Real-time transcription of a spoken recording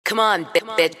Come on,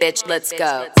 bitch, let's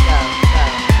go.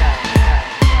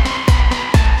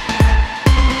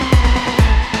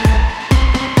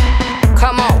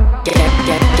 Come on, get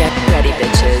ready,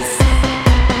 bitches.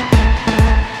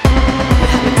 You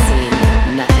haven't seen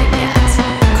nothing yet.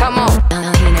 Come on.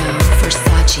 Valentino,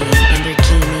 Versace,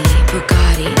 Lamborghini,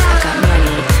 Bugatti. I got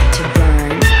money to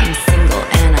burn. I'm single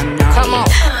and I'm naughty. Come on.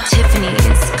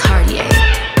 Tiffany's, Cartier,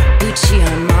 Gucci,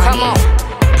 Armani. Come on.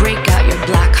 Break out your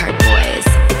black card, boys.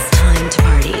 It's time to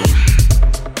party.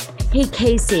 Hey,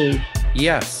 Casey.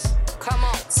 Yes. Come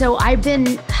on. So I've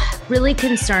been really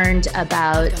concerned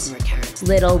about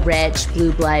Little Rich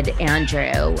Blue Blood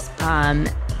Andrew.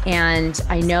 And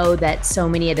I know that so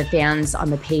many of the fans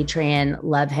on the Patreon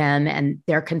love him and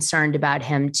they're concerned about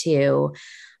him too.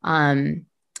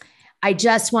 I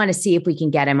just want to see if we can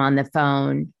get him on the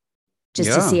phone just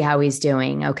to see how he's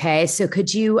doing. Okay. So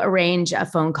could you arrange a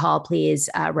phone call, please,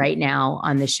 right now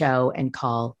on the show and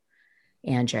call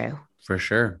Andrew? For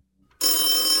sure.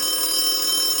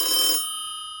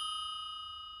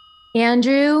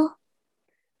 Andrew?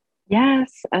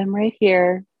 Yes, I'm right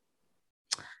here.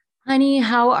 Honey,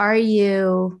 how are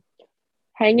you?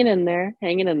 Hanging in there.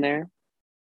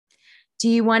 Do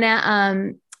you want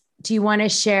to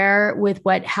share with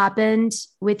what happened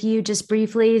with you just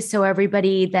briefly so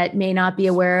everybody that may not be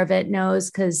aware of it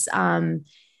knows? Because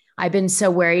I've been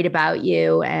so worried about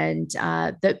you, and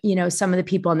some of the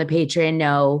people on the Patreon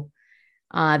know,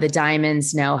 the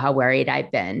Diamonds know how worried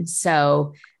I've been.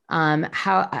 So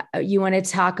how you want to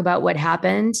talk about what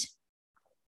happened?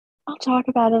 I'll talk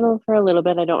about it for a little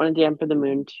bit. I don't want to dampen the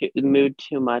mood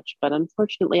too much, but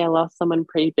unfortunately I lost someone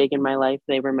pretty big in my life.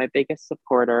 They were my biggest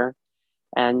supporter,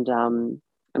 and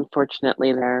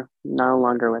unfortunately they're no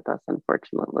longer with us,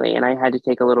 unfortunately. And I had to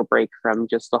take a little break from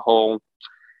just the whole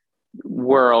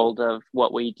world of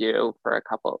what we do for a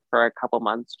couple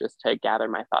months just to gather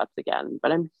my thoughts again.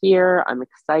 But I'm here, I'm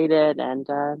excited, and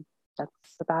that's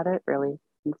about it, really.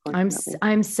 I'm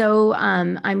so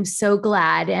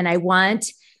glad, and I want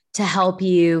to help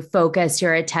you focus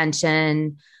your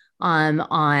attention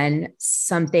on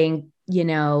something,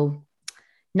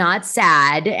 not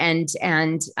sad. And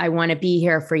I want to be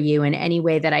here for you in any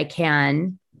way that I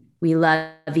can. We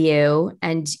love you,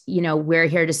 and, we're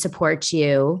here to support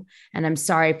you, and I'm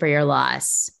sorry for your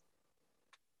loss.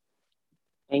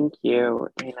 Thank you.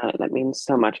 That means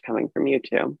so much coming from you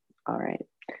too. All right.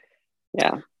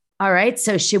 Yeah. All right.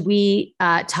 So should we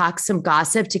talk some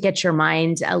gossip to get your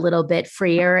mind a little bit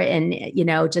freer and,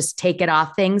 just take it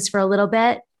off things for a little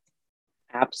bit?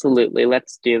 Absolutely.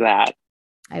 Let's do that.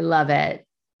 I love it.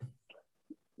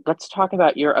 Let's talk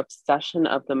about your obsession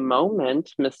of the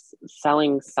moment, Miss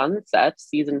Selling Sunset,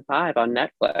 season 5 on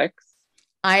Netflix.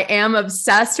 I am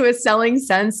obsessed with Selling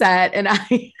Sunset, and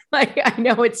I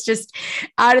know it's just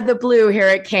out of the blue. Here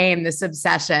it came, this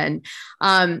obsession.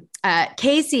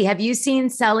 Casey, have you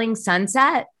seen Selling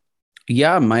Sunset?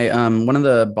 Yeah, my one of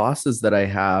the bosses that I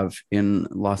have in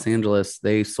Los Angeles,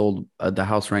 they sold the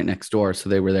house right next door, so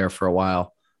they were there for a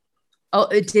while. Oh,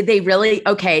 did they really?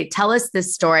 Okay, tell us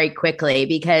this story quickly,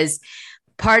 because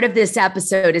part of this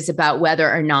episode is about whether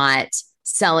or not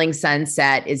Selling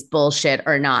Sunset is bullshit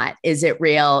or not. Is it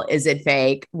real? Is it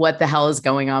fake? What the hell is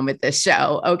going on with this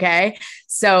show? Okay.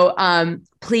 So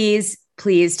please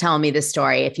tell me the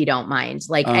story if you don't mind,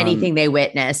 like anything they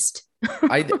witnessed.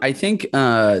 I think,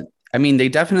 they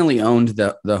definitely owned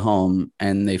the home,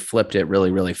 and they flipped it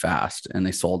really, really fast, and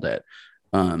they sold it.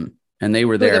 And they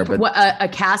were there, but a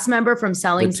cast member from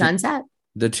Selling Sunset?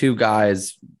 The two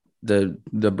guys, the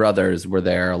brothers were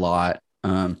there a lot.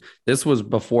 This was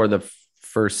before the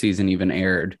first season even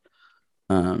aired.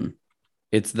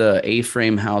 It's the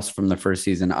A-frame house from the first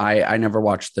season. I never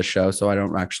watched the show, so I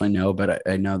don't actually know, but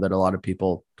I know that a lot of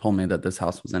people told me that this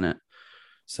house was in it.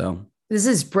 So this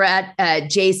is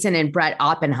Jason and Brett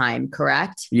Oppenheim,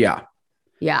 correct? Yeah.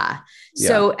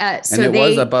 So and it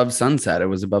was above Sunset. It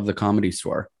was above the Comedy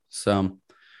Store. So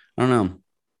I don't know.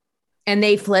 And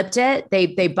they flipped it.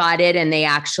 They bought it, and they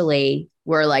actually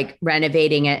were like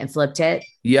renovating it and flipped it.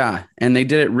 Yeah. And they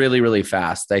did it really, really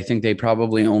fast. I think they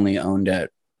probably only owned it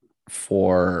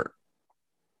for,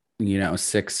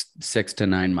 6 to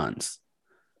 9 months.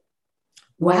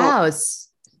 Wow.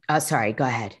 Sorry, go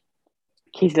ahead.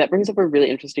 Casey, that brings up a really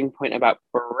interesting point about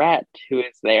Brett, who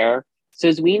is there. So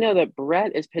as we know that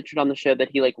Brett is pictured on the show that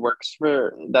he works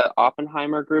for the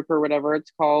Oppenheimer group or whatever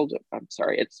it's called. I'm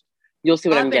sorry. You'll see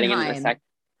what I'm getting in a sec.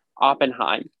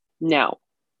 Oppenheim. Now,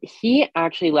 he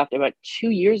actually left about 2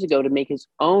 years ago to make his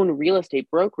own real estate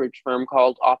brokerage firm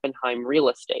called Oppenheim Real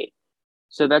Estate.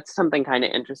 So that's something kind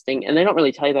of interesting. And they don't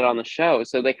really tell you that on the show.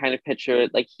 So they kind of picture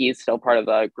it like he's still part of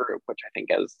the group, which I think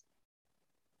is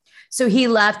So he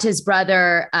left his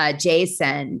brother,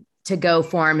 Jason, to go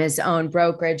form his own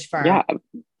brokerage firm. Yeah,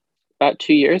 about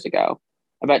 2 years ago.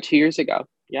 About 2 years ago.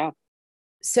 Yeah.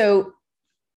 So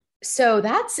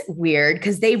that's weird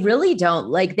because they really don't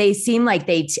like, they seem like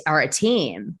they are a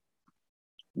team.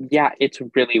 Yeah, it's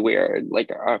really weird. Like,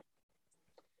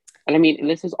 and I mean,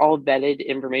 this is all vetted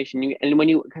information.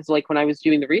 Because like when I was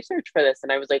doing the research for this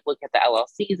and I was like, look at the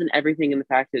LLCs and everything and the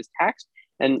fact his tax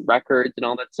and records and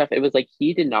all that stuff, it was like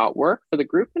he did not work for the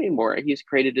group anymore. He's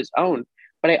created his own.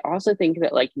 But I also think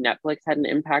that like Netflix had an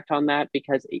impact on that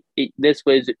because this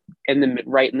was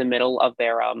right in the middle of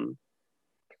their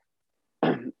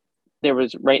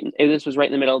this was right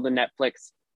in the middle of the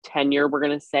Netflix tenure, we're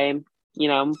gonna say, you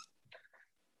know.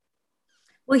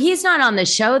 Well, he's not on the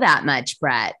show that much,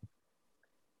 Brett.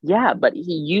 Yeah, but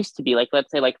he used to be, like,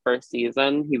 let's say like first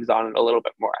season, he was on it a little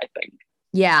bit more, I think.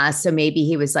 Yeah, so maybe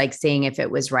he was like seeing if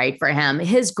it was right for him.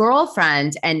 His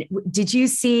girlfriend, and did you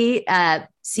see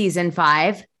season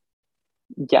 5?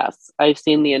 Yes, I've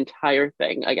seen the entire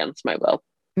thing against my will.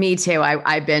 Me too.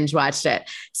 I binge watched it.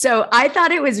 So I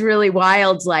thought it was really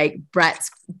wild, like Brett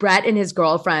and his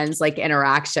girlfriend's like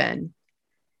interaction.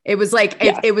 It was like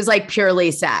it was like purely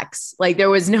sex. Like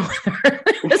there was no other,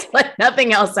 like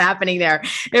nothing else happening there.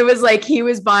 It was like he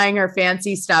was buying her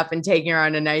fancy stuff and taking her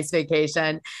on a nice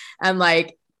vacation, and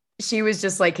like she was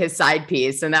just like his side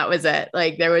piece, and that was it.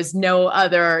 Like there was no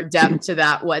other depth to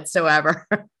that whatsoever.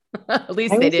 At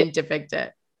least they didn't depict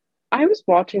it. I was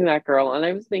watching that girl and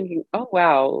I was thinking, oh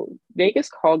wow, Vegas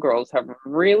call girls have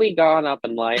really gone up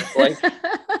in life. Like.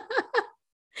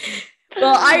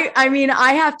 Well, I mean,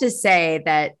 I have to say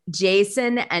that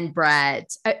Jason and Brett,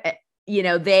 you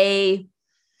know, they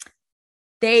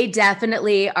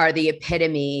definitely are the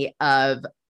epitome of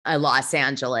a Los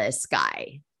Angeles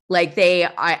guy. Like they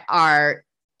are,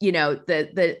 you know,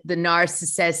 the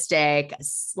narcissistic,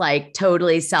 like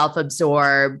totally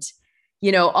self-absorbed,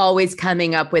 you know, always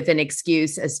coming up with an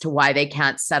excuse as to why they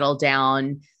can't settle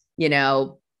down, you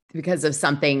know, because of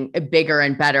something bigger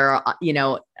and better, you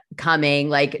know, coming,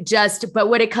 like but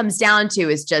what it comes down to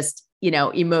is just, you know,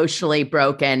 emotionally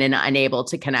broken and unable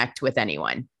to connect with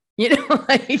anyone, you know,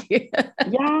 like,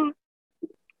 yeah,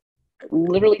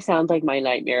 literally sounds like my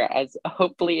nightmare, as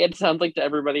hopefully it sounds like to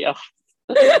everybody else.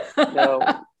 No,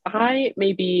 I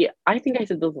think I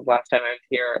said this the last time I was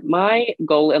here. My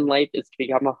goal in life is to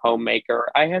become a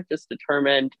homemaker. I have just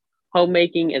determined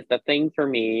homemaking is the thing for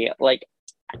me. Like,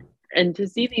 and to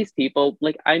see these people,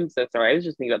 like, I'm so sorry. I was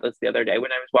just thinking about this the other day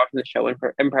when I was watching the show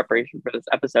in preparation for this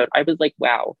episode. I was like,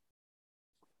 wow,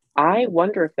 I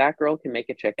wonder if that girl can make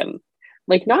a chicken.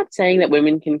 Like, not saying that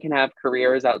women can have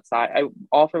careers outside. I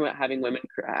all from having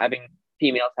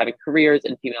females having careers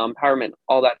and female empowerment,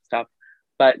 all that stuff.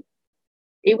 But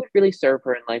it would really serve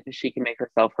her in life if she can make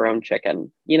herself her own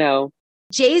chicken, you know?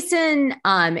 Jason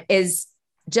is,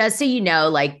 just so you know,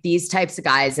 like these types of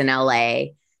guys in LA,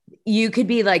 you could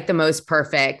be like the most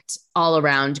perfect all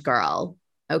around girl.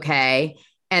 Okay.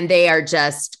 And they are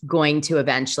just going to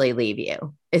eventually leave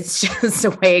you. It's just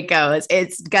the way it goes.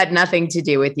 It's got nothing to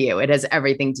do with you. It has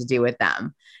everything to do with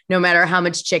them, no matter how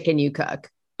much chicken you cook.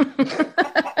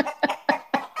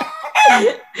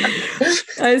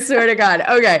 I swear to God.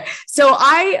 Okay. So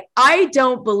I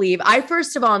don't believe, I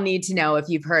first of all need to know if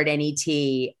you've heard any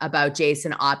tea about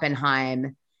Jason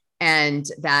Oppenheim and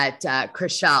that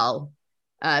Chrishell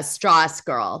Strauss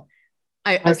girl.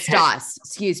 Strauss,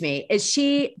 excuse me. Is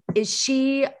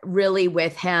she really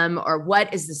with him, or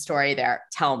what is the story there?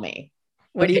 Tell me.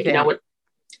 What do you think? Now,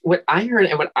 what I heard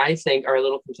and what I think are a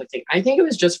little conflicting. I think it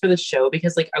was just for the show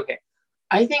because, like, okay,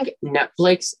 I think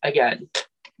Netflix, again,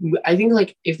 I think,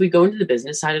 like, if we go into the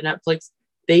business side of Netflix,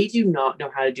 they do not know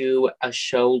how to do a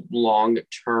show long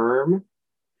term.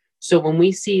 So when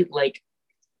we see, like,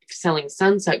 Selling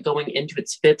Sunset going into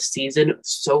its 5th season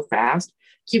so fast,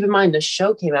 keep in mind the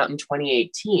show came out in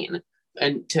 2018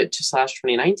 and to slash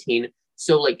 2019.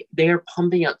 So, like, they are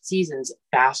pumping out seasons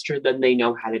faster than they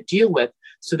know how to deal with.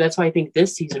 So that's why I think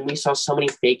this season we saw so many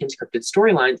fake and scripted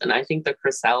storylines. And I think the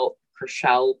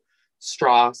Chrishell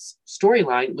Strauss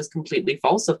storyline was completely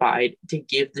falsified to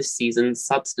give the season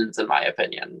substance, in my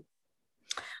opinion.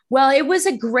 Well, it was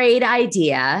a great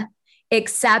idea,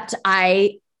 except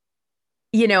I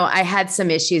had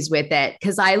some issues with it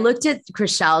because I looked at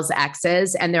Chrishell's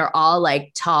exes and they're all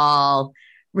like tall,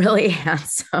 really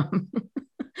handsome.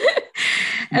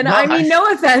 And I mean,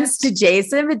 no offense to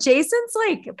Jason, but Jason's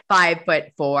like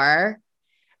 5'4".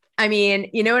 I mean,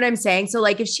 you know what I'm saying? So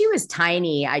like if she was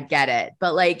tiny, I'd get it,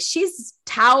 but like she's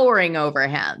towering over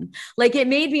him. Like it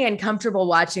made me uncomfortable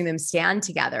watching them stand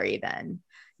together even.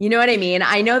 You know what I mean?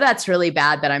 I know that's really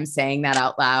bad that I'm saying that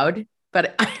out loud.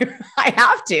 but I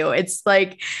have to. It's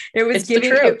like, it was It's the giving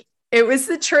truth. it was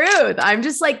the truth. I'm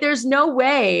just like, there's no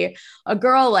way a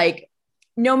girl, like,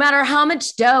 no matter how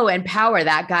much dough and power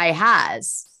that guy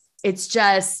has, it's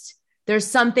just, there's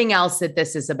something else that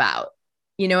this is about.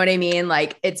 You know what I mean?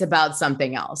 Like, it's about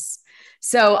something else.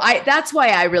 So that's why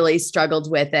I really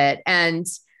struggled with it. And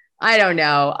I don't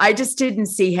know. I just didn't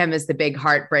see him as the big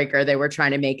heartbreaker they were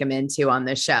trying to make him into on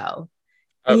the show.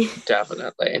 Oh,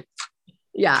 definitely.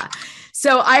 Yeah.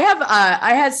 So I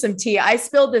had some tea. I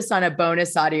spilled this on a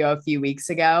bonus audio a few weeks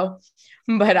ago,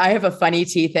 but I have a funny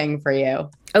tea thing for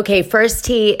you. Okay. First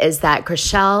tea is that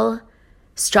Chrishell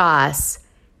Stras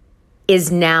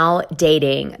is now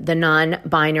dating the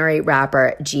non-binary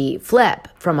rapper G Flip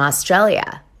from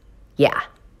Australia. Yeah.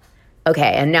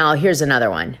 Okay. And now here's another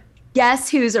one. Guess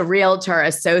who's a realtor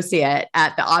associate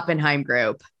at the Oppenheim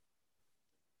Group?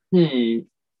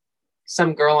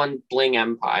 Some girl on Bling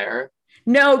Empire.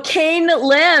 No, Kane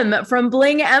Lim from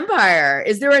Bling Empire.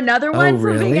 Is there another one from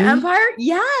really? Bling Empire?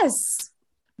 Yes.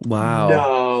 Wow.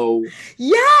 No.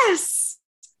 Yes.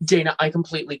 Dana, I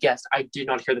completely guessed. I did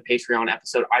not hear the Patreon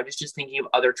episode. I was just thinking of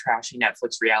other trashy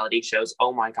Netflix reality shows.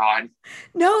 Oh my God.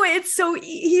 No, it's so,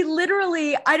 he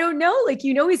literally, I don't know, like,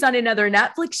 you know, he's on another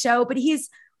Netflix show, but he's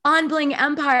on Bling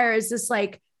Empire as this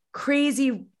like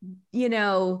crazy, you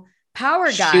know,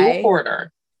 power guy. Shoe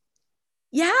hoarder.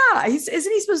 Yeah,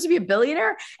 isn't he supposed to be a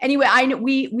billionaire? Anyway, I know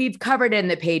we've covered in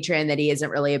the Patreon that he isn't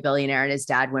really a billionaire and his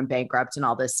dad went bankrupt and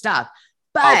all this stuff.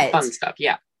 But all the fun stuff,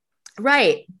 yeah.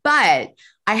 Right. But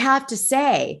I have to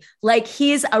say, like,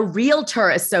 he's a realtor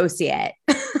associate.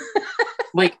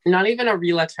 Like, not even a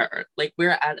realtor. Like, we're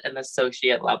at an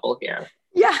associate level here.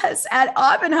 Yes, at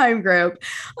Oppenheim Group.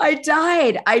 I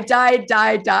died.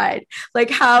 Like,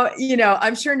 how, you know,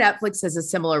 I'm sure Netflix has a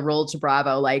similar rule to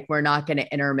Bravo. Like, we're not going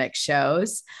to intermix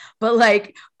shows, but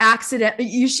like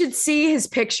you should see his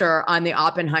picture on the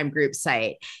Oppenheim Group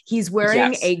site. He's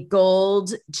wearing a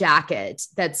gold jacket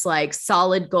that's like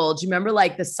solid gold. Do you remember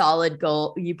like the solid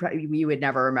gold? You would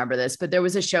never remember this, but there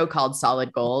was a show called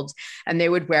Solid Gold and they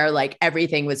would wear like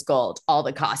everything was gold. All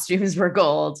the costumes were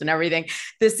gold and everything.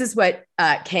 This is what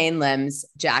Kane Lim's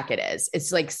jacket is.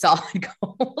 It's like solid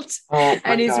gold.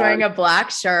 And he's wearing a black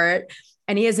shirt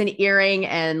and he has an earring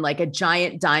and like a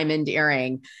giant diamond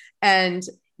earring. And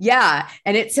yeah.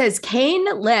 And it says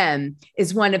Kane Lim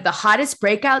is one of the hottest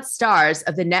breakout stars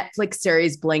of the Netflix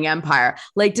series Bling Empire.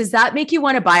 Like, does that make you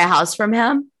want to buy a house from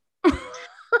him?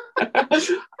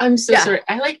 I'm so sorry.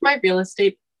 I like my real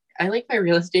estate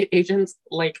agents.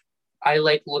 Like, I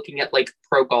like looking at like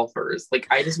pro golfers. Like,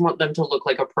 I just want them to look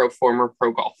like a former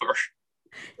pro golfer.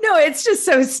 No, it's just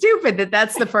so stupid that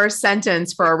that's the first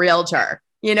sentence for a realtor.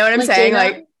 You know what I'm like,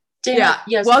 saying? Dana, yeah.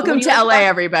 Yes. Welcome to LA,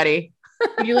 everybody.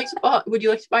 Would you like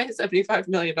to buy a $75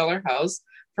 million house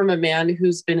from a man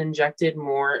who's been injected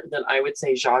more than I would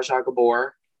say Zsa Zsa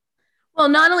Gabor? Well,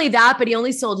 not only that, but he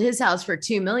only sold his house for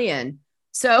 $2 million.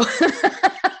 So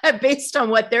based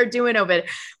on what they're doing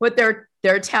what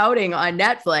they're touting on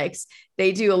Netflix,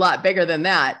 they do a lot bigger than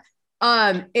that.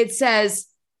 It says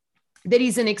that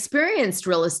he's an experienced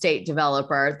real estate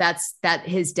developer. That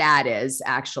his dad is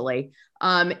actually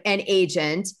an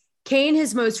agent. Kane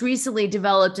has most recently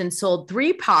developed and sold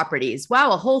 3 properties.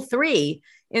 Wow, a whole 3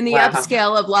 in the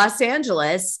upscale of Los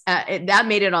Angeles. That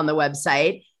made it on the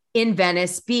website in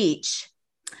Venice Beach.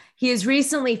 He has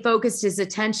recently focused his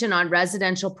attention on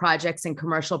residential projects and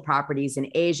commercial properties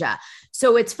in Asia.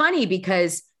 So it's funny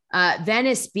because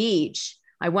Venice Beach,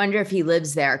 I wonder if he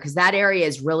lives there because that area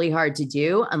is really hard to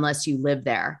do unless you live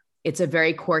there. It's a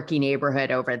very quirky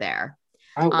neighborhood over there.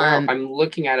 Oh, wow. I'm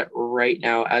looking at it right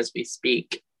now as we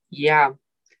speak. Yeah.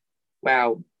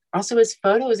 Wow. Also, his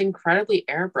photo is incredibly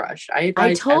airbrushed.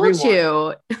 I told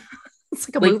you. It's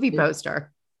like a movie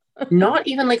poster. Not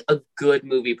even like a good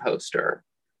movie poster.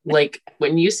 Like,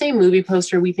 when you say movie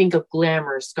poster, we think of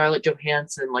glamour, Scarlett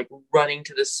Johansson, like running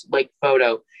to this like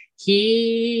photo.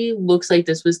 He looks like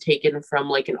this was taken from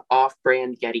like an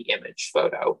off-brand Getty Image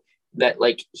photo that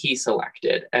like he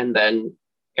selected and then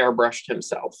airbrushed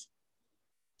himself.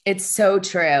 It's so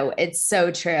true. It's so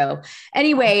true.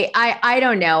 Anyway, I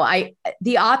don't know.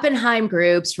 The Oppenheim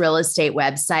Group's real estate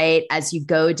website, as you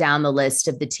go down the list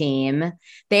of the team,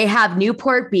 they have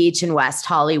Newport Beach and West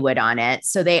Hollywood on it.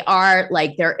 So they are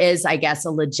like, there is, I guess,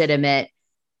 a legitimate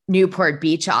Newport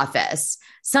Beach office.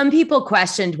 Some people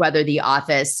questioned whether the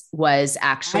office was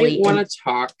actually. I want to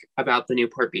talk about the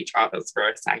Newport Beach office for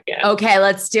a second. Okay,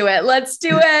 let's do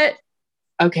it.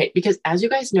 Okay, because as you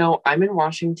guys know, I'm in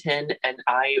Washington and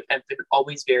I have been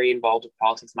always very involved with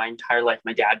politics my entire life.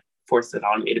 My dad forced it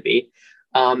on me to be.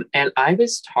 And I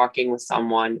was talking with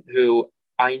someone who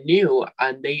I knew,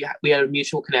 and we had a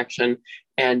mutual connection,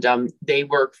 and they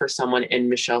work for someone in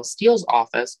Michelle Steele's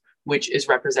office, which is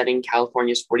representing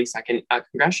California's 42nd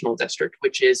congressional district,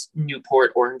 which is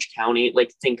Newport, Orange County.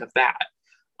 Like, think of that.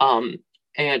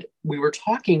 And we were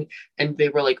talking, and they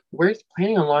were like, we're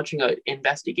planning on launching an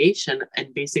investigation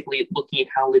and basically looking at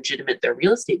how legitimate their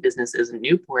real estate business is in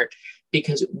Newport,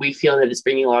 because we feel that it's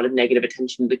bringing a lot of negative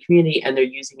attention to the community, and they're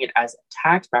using it as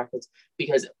tax brackets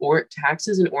because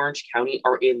taxes in Orange County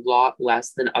are a lot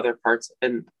less than other parts,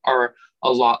 and are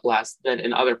a lot less than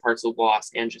in other parts of Los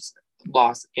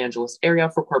Angeles area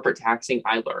for corporate taxing.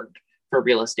 I learned for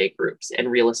real estate groups,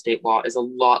 and real estate law is a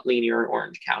lot linear in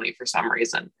Orange County for some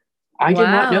reason. I did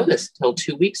not know this till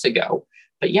 2 weeks ago.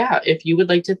 But yeah, if you would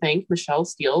like to thank Michelle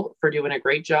Steele for doing a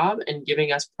great job and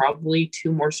giving us probably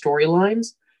 2 more storylines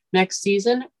next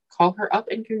season, call her up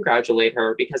and congratulate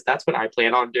her, because that's what I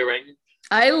plan on doing.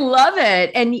 I love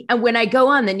it. And when I go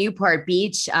on the Newport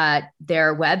Beach,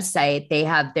 their website, they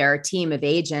have their team of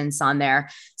agents on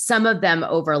there. Some of them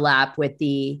overlap with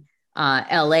the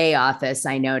LA office,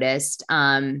 I noticed.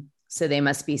 So they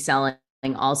must be selling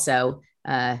also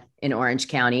in Orange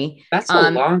County. That's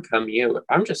a long commute.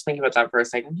 I'm just thinking about that for a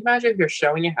second. Can you imagine if you're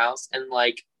showing a house in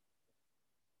like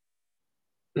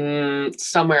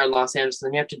somewhere in Los Angeles,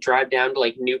 and you have to drive down to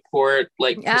like Newport,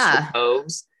 like Crystal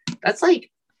Coves? That's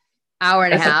like hour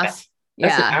and a half.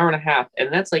 That's an hour and a half,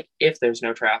 and that's like if there's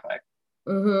no traffic.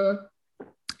 Mm-hmm.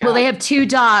 Well, they have 2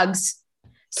 dogs,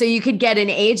 so you could get an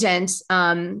agent.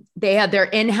 They have their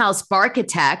in-house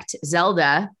architect,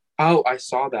 Zelda. Oh, I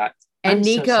saw that. And I'm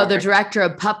Nico, so the director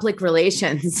of public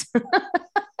relations.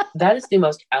 That is the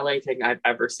most LA thing I've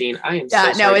ever seen. I am so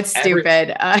sorry. No, it's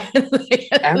stupid.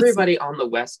 Everybody on the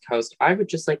West Coast, I would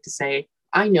just like to say,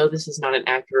 I know this is not an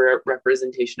accurate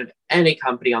representation of any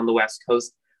company on the West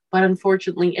Coast, but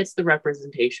unfortunately, it's the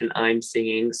representation I'm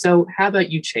seeing. So how about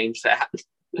you change that?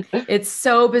 It's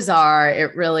so bizarre.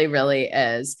 It really, really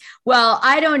is. Well,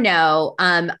 I don't know.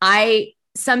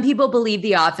 Some people believe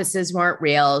the offices weren't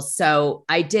real. So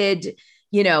I did,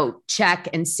 check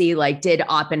and see, like, did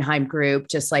Oppenheim Group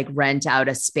just like rent out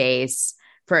a space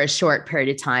for a short period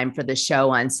of time for the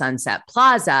show on Sunset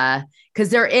Plaza? Because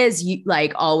there is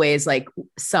like always like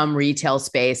some retail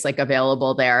space like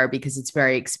available there because it's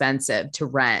very expensive to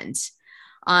rent.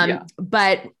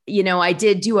 But, I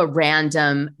did do a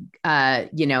random,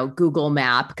 Google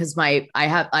map because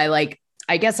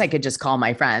I guess I could just call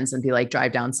my friends and be like,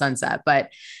 drive down Sunset.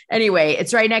 But anyway,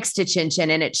 it's right next to Chin Chin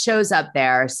and it shows up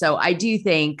there. So I do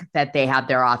think that they have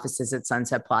their offices at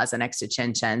Sunset Plaza next to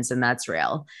Chin Chin's, and that's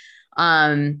real.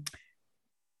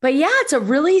 But yeah, it's a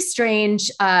really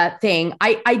strange thing.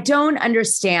 I don't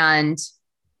understand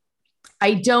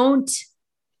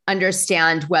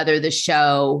whether the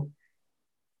show,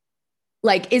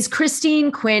 like, is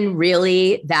Christine Quinn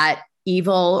really that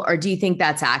evil, or do you think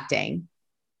that's acting?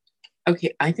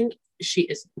 Okay, I think she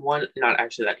is not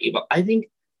actually that evil. I think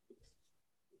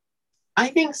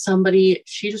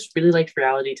she just really liked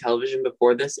reality television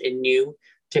before this and knew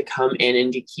to come in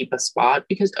and to keep a spot.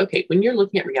 Because, okay, when you're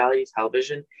looking at reality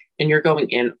television and you're going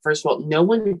in, first of all, no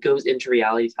one goes into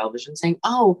reality television saying,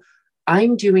 oh,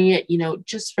 I'm doing it,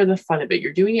 just for the fun of it.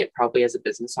 You're doing it probably as a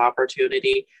business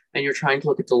opportunity, and you're trying to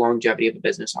look at the longevity of a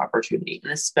business opportunity.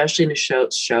 And especially in a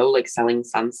show like Selling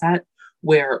Sunset,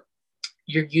 where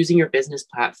you're using your business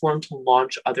platform to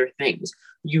launch other things.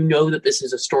 You know that this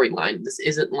is a storyline. This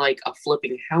isn't like a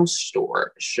flipping house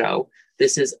store show.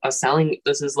 This is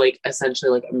like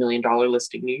essentially like $1 million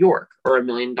listing New York, or $1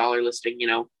 million listing,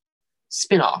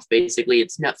 spinoff. Basically,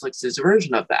 it's Netflix's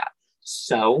version of that.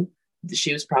 So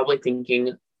she was probably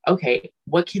thinking, okay,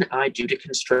 what can I do to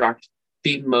construct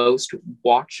the most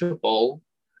watchable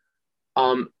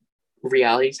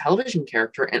reality television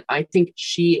character? And I think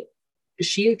she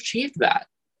achieved that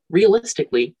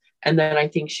realistically. And then I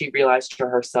think she realized to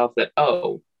herself that,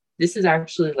 oh, this is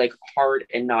actually like hard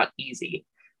and not easy.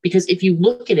 Because if you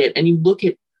look at it and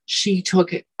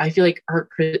I feel like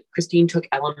Christine took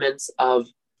elements of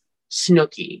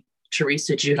Snooki,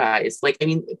 Teresa Giudice. Like, I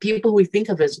mean, people we think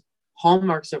of as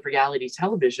hallmarks of reality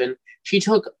television, she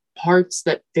took parts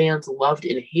that fans loved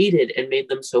and hated and made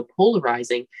them so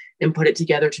polarizing and put it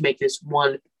together to make this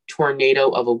one tornado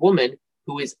of a woman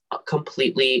who is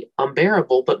completely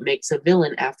unbearable, but makes a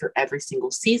villain after every single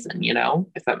season,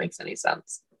 if that makes any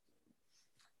sense.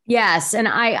 Yes. And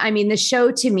I mean, the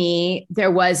show, to me,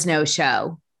 there was no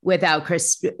show without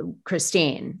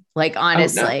Christine, like,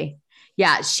 honestly. Oh, no.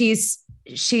 Yeah. She's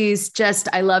just,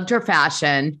 I loved her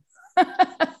fashion.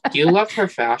 You loved her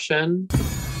fashion?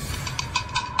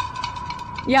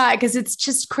 Yeah. Cause it's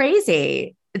just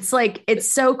crazy. It's like,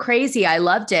 it's so crazy. I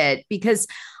loved it because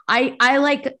I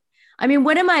like, I mean,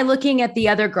 what am I looking at the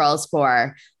other girls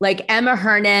for? Like Emma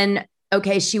Hernan.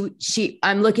 Okay.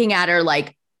 I'm looking at her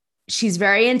like she's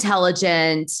very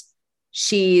intelligent.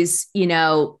 She's, you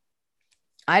know,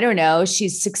 I don't know.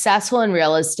 She's successful in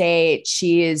real estate.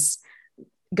 She's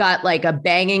got like a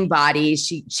banging body.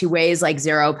 She weighs like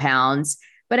 0 pounds.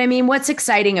 But I mean, what's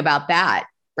exciting about that?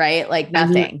 Right? Like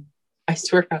nothing. I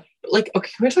swear to God. Like,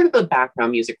 okay, can we talk about the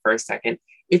background music for a second?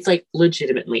 It's like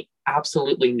legitimately,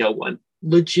 absolutely no one.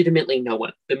 Legitimately no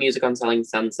one. The music on Selling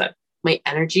Sunset. My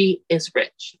energy is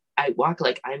rich. I walk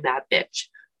like I'm that bitch.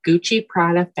 Gucci,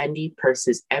 Prada, Fendi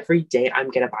purses every day.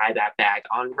 I'm gonna buy that bag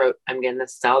on road. I'm gonna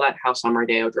sell that house on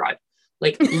Rodeo Drive.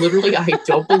 Like literally, I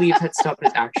don't believe that stuff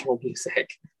is actual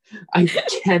music. I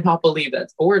cannot believe that.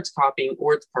 Or it's copying,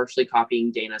 or it's partially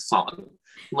copying Dana's song.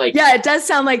 Like, yeah, it does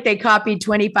sound like they copied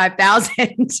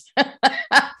 25,000.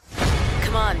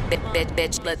 Come on,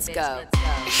 bitch, let's go.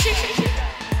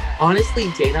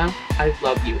 honestly, Dana, I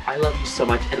love you. I love you so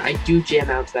much, and I do jam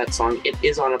out to that song. It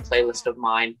is on a playlist of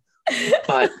mine.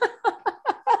 But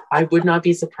I would not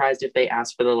be surprised if they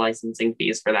asked for the licensing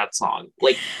fees for that song.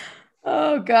 Like,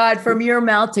 oh God, from your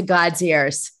mouth to God's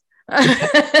ears.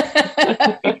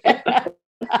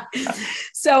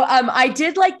 So I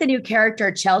did like the new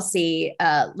character, Chelsea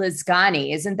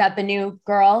Lizgani. Isn't that the new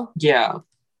girl? Yeah.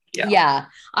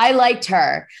 I liked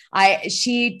her.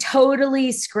 She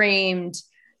totally screamed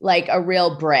like a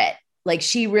real Brit. Like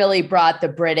she really brought the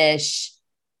British.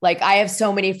 Like I have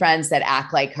so many friends that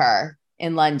act like her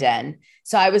in London.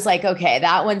 So I was like, okay,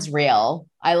 that one's real.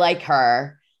 I like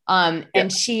her. And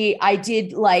I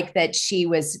did like that she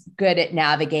was good at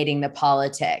navigating the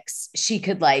politics. She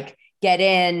could like get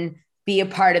in, be a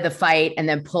part of the fight, and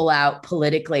then pull out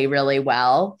politically really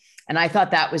well. And I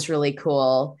thought that was really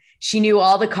cool. She knew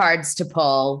all the cards to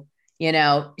pull. You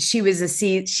know, she's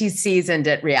seasoned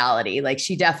at reality. Like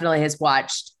she definitely has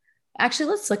watched. Actually,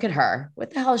 let's look at her.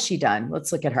 What the hell has she done?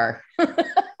 Let's look at her.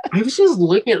 I was just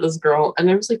looking at this girl, and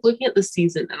I was like looking at the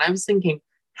season, and I was thinking,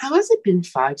 how has it been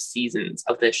 5 seasons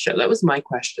of this show? That was my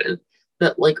question.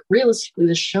 That like realistically,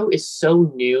 the show is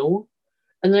so new.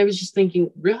 And then I was just thinking,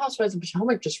 Real Housewives of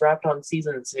Potomac just wrapped on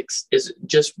season 6.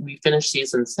 We finished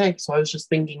season 6. So I was just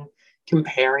thinking,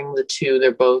 comparing the two,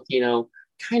 they're both, you know,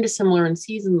 kind of similar in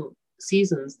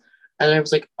seasons. And I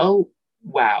was like, oh,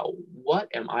 wow, what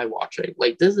am I watching?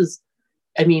 Like,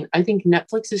 I think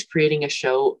Netflix is creating a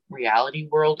show, Reality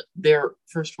World.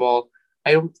 First of all,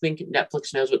 I don't think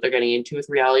Netflix knows what they're getting into with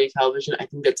reality television. I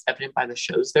think that's evident by the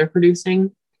shows they're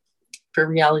producing for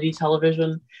reality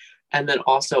television. And then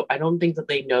also, I don't think that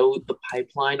they know the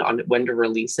pipeline on when to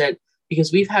release it,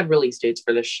 because we've had release dates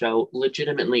for this show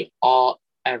legitimately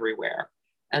everywhere.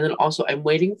 And then also, I'm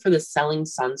waiting for the Selling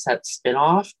Sunset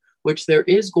spinoff, which there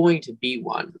is going to be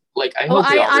one. Like, I hope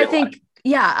I think,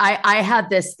 I have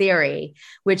this theory,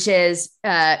 which is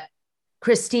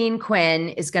Christine Quinn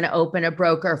is going to open a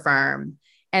broker firm,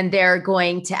 and they're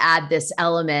going to add this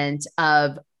element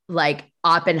of like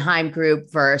Oppenheim Group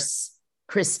versus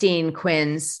Christine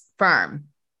Quinn's firm.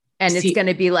 And it's going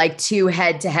to be like 2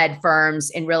 head-to-head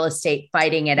firms in real estate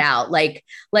fighting it out. Like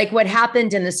what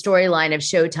happened in the storyline of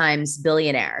Showtime's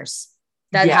Billionaires.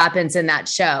 That happens in that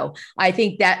show. I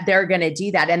think that they're going to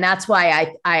do that. And that's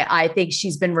why I think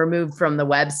she's been removed from the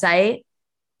website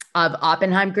of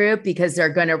Oppenheim Group, because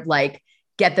they're going to like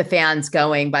get the fans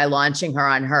going by launching her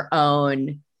on her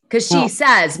own. Because she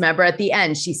says, remember at the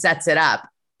end, she sets it up.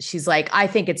 She's like, I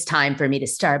think it's time for me to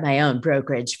start my own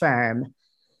brokerage firm.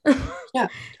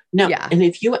 And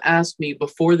if you asked me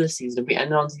before this season, we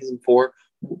ended on season 4,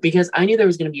 because I knew there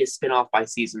was going to be a spinoff by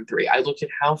season 3. I looked at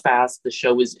how fast the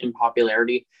show was in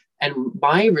popularity, and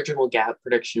my original gap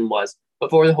prediction was,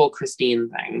 before the whole Christine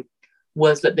thing,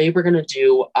 was that they were going to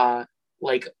do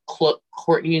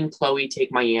Courtney and Chloe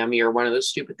Take Miami, or one of those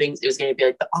stupid things. It was going to be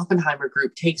like the Oppenheimer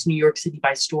Group takes New York City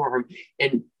by storm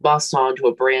and busts onto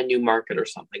a brand new market or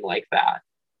something like that,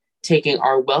 taking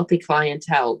our wealthy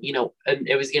clientele, you know. And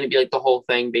it was going to be like the whole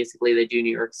thing. Basically, they do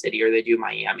New York City or they do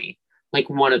Miami, like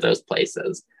one of those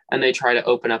places, and they try to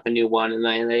open up a new one, and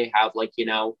then they have like, you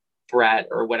know, Brett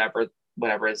or whatever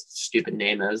his stupid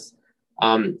name is,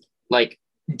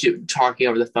 talking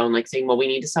over the phone, like saying, well, we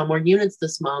need to sell more units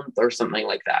this month or something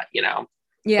like that, you know.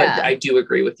 But I do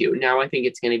agree with you. Now I think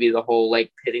it's going to be the whole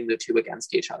like pitting the two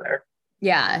against each other.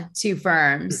 2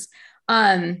 firms.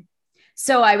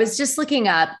 So I was just looking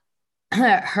up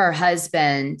her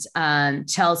husband,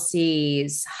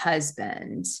 Chelsea's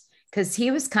husband, because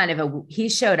he was he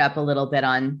showed up a little bit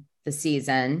on the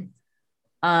season.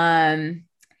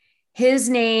 His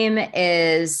name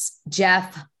is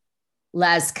Jeff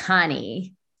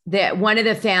Lazkani. that one of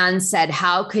the fans said,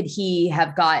 how could he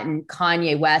have gotten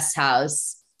Kanye West's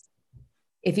house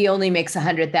if he only makes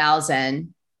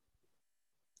 100,000?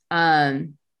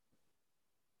 And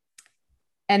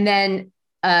then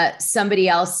somebody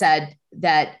else said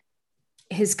that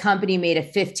his company made a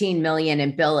 15 million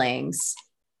in billings.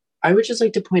 I would just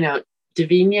like to point out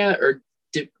Davina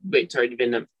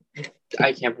Davina,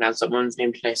 I can't pronounce someone's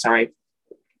name today, sorry,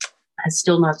 has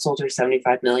still not sold her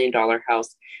 $75 million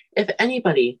house. If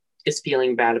anybody is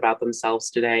feeling bad about themselves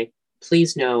today,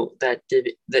 please know that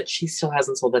she still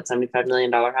hasn't sold that $75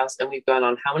 million house. And we've gone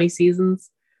on how many seasons?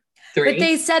 3? But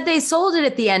they said they sold it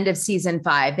at the end of season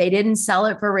 5. They didn't sell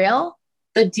it for real?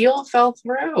 The deal fell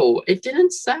through. It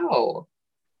didn't sell.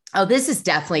 Oh, this is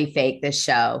definitely fake, this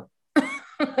show.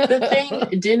 The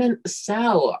thing didn't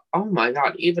sell. Oh my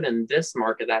God. Even in this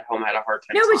market, that home had a hard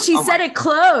time. No, but she said it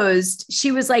closed.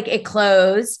 She was like, it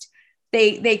closed.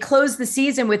 They closed the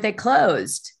season with it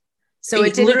closed. So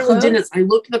it didn't. I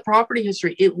looked at the property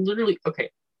history. It literally, okay.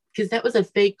 Because that was a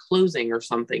fake closing or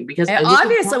something. Because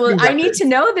obviously, I need to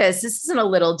know this. This isn't a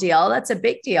little deal. That's a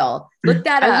big deal. Look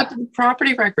that up. I looked at the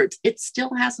property records. It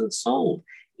still hasn't sold.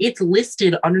 It's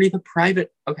listed underneath a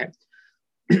private. Okay.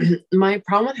 My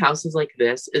problem with houses like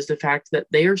this is the fact that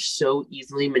they are so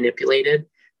easily manipulated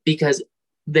because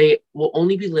they will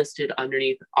only be listed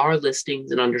underneath our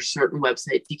listings and under certain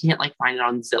websites. You can't like find it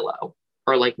on Zillow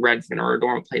or like Redfin or a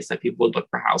normal place that people would look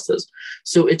for houses.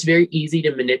 So it's very easy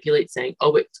to manipulate saying,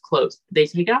 oh, it's closed. They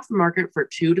take it off the market for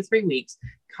 2 to 3 weeks,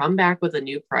 come back with a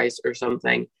new price or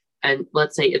something. And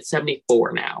let's say it's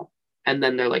 74 now. And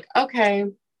then they're like, okay,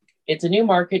 it's a new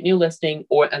market, new listing,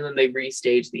 and then they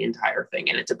restage the entire thing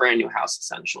and it's a brand new house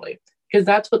essentially, because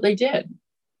that's what they did.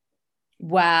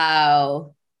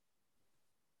 Wow.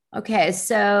 Okay,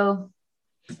 so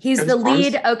he's the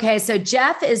lead. Okay, so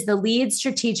Jeff is the lead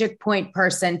strategic point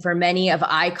person for many of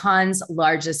Icon's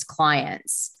largest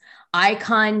clients.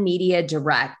 Icon Media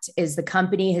Direct is the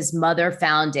company his mother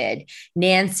founded,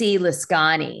 Nancy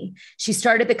Lascani. She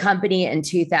started the company in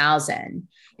 2000.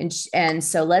 And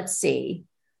so let's see.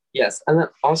 Yes. And then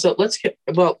also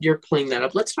you're playing that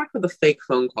up. Let's talk about the fake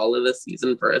phone call of the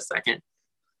season for a second.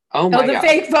 Oh my God.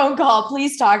 Fake phone call.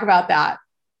 Please talk about that.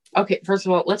 Okay. First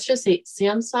of all, let's just say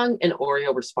Samsung and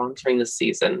Oreo were sponsoring this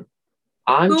season.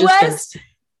 Samsung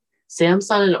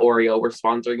and Oreo were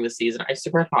sponsoring the season. I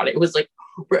swear to God, it was like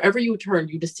wherever you turned,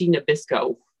 you just see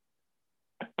Nabisco.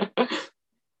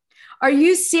 Are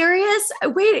you serious?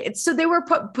 Wait, so they were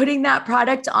putting that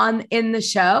product on in the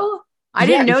show? I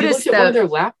didn't notice one of their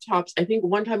laptops. I think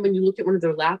one time when you looked at one of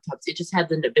their laptops, it just had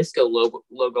the Nabisco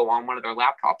logo on one of their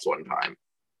laptops one time.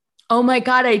 Oh my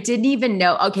God, I didn't even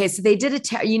know. Okay, so they did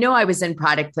I was in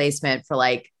product placement for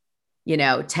 10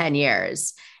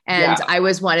 years. And yeah. I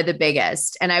was one of the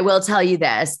biggest. And I will tell you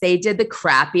this, they did the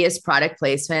crappiest product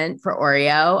placement for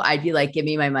Oreo. I'd be like, give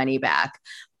me my money back.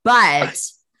 But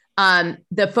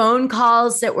the phone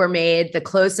calls that were made, the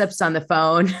close-ups on the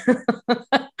phone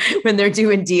when they're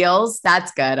doing deals,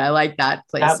 that's good. I like that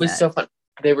placement. That was so fun.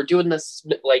 They were doing this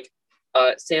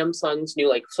Samsung's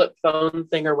new flip phone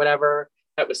thing or whatever.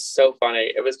 That was so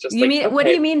funny. It was just what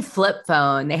do you mean flip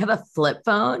phone? They have a flip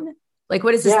phone?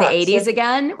 What is this, the 80s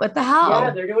again? What the hell? Yeah,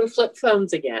 they're doing flip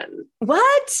phones again.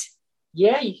 What?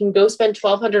 Yeah, you can go spend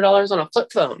 $1,200 on a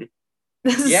flip phone.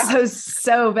 This is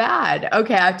so bad.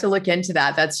 Okay, I have to look into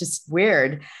that. That's just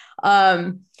weird.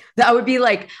 That would be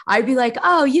I'd be like,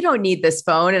 oh, you don't need this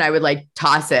phone. And I would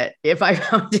toss it if I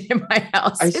found it in my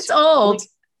house. It's old.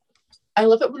 I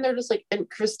love it when they're just and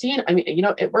Christine, I mean,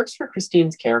 it works for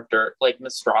Christine's character,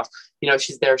 Miss Ross,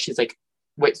 she's there. She's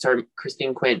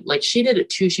Christine Quinn. She did it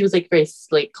too. She was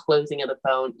very closing of the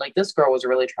phone. This girl was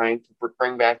really trying to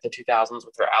bring back the 2000s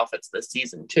with her outfits this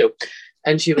season too.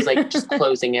 And she was just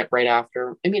closing it right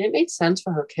after. I mean, it made sense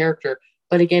for her character.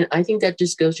 But again, I think that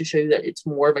just goes to show you that it's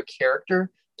more of a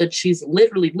character, that she's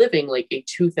literally living a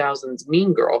 2000s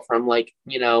mean girl from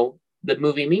the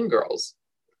movie Mean Girls.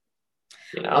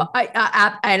 She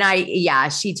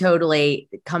totally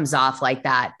comes off like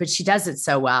that, but she does it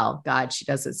so well. God, she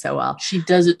does it so well. She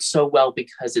does it so well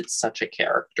because it's such a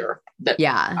character.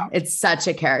 It's such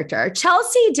a character.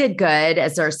 Chelsea did good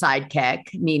as her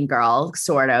sidekick, mean girl,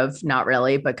 sort of, not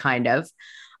really, but kind of.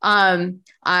 So I'm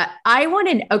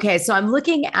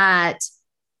looking at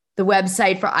the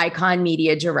website for Icon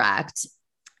Media Direct,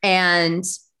 and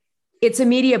it's a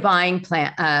media buying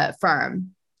firm.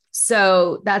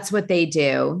 So that's what they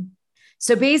do.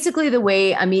 So basically the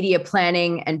way a media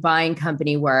planning and buying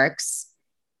company works,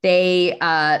 they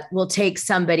will take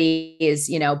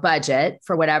somebody's, budget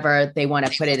for whatever they want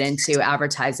to put it into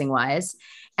advertising wise.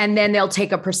 And then they'll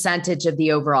take a percentage of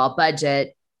the overall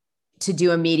budget to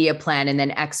do a media plan and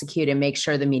then execute and make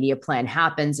sure the media plan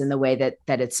happens in the way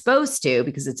that it's supposed to,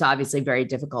 because it's obviously very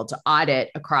difficult to audit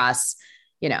across,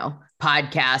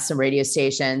 podcasts and radio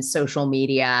stations, social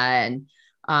media,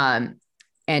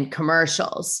 and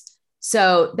commercials.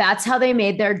 So that's how they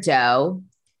made their dough.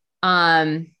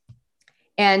 And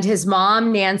his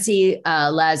mom, Nancy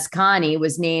Lascani,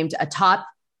 was named a top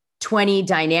 20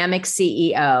 dynamic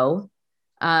CEO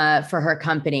for her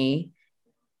company.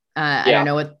 I don't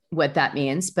know what that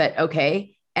means, but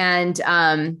okay. And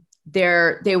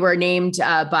they were named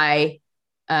by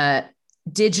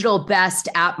Digital Best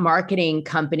App Marketing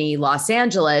Company, Los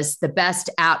Angeles, the best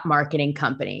app marketing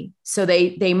company. So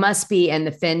they must be in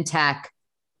the fintech,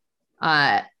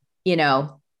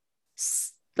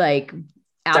 like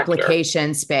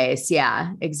application space.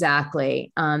 Yeah,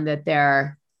 exactly. That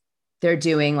they're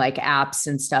doing like apps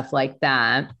and stuff like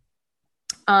that.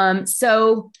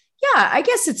 So yeah, I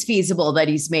guess it's feasible that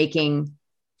he's making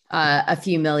a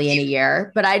few million a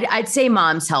year, but I'd say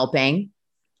mom's helping.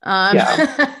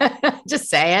 Just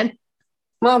saying.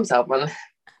 Mom's helping.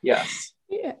 Yes.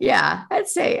 Yeah, I'd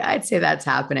say that's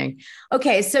happening.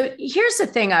 Okay, so here's the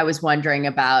thing I was wondering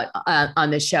about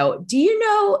on the show. Do you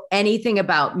know anything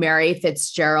about Mary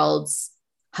Fitzgerald's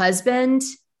husband?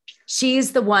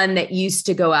 She's the one that used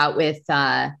to go out with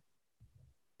the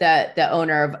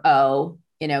owner of O,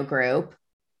 Group.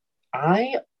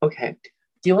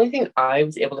 The only thing I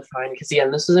was able to find, because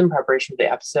again, this was in preparation for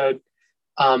the episode,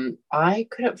 I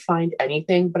couldn't find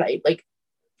anything, but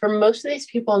for most of these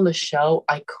people on the show,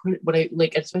 I couldn't,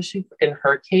 especially in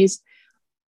her case,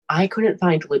 I couldn't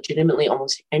find legitimately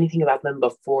almost anything about them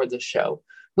before the show,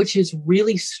 which is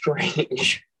really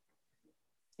strange.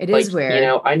 It is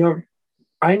weird.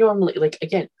 I normally,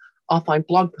 again, I'll find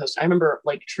blog posts. I remember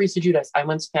Teresa Judas, I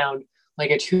once found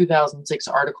a 2006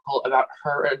 article about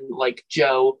her and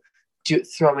Joe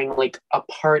throwing a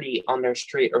party on their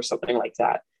street or something like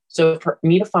that. So for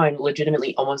me to find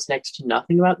legitimately almost next to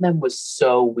nothing about them was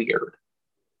so weird.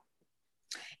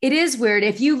 It is weird.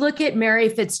 If you look at Mary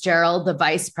Fitzgerald, the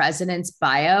vice president's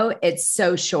bio, it's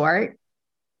so short.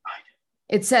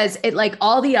 It says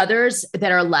all the others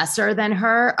that are lesser than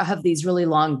her have these really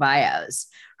long bios.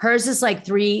 Hers is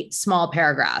 3 small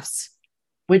paragraphs.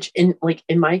 Which in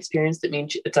my experience, that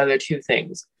means it's either two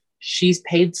things. She's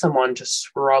paid someone to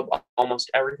scrub almost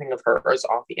everything of hers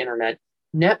off the internet.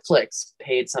 Netflix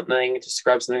paid something to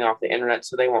scrub something off the internet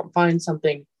so they won't find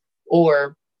something,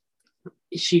 or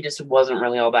she just wasn't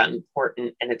really all that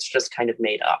important and it's just kind of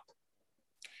made up.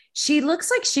 She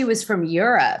looks like she was from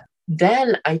Europe.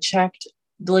 Then I checked,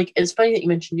 it's funny that you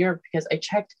mentioned Europe, because I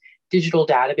checked digital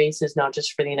databases, not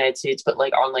just for the United States, but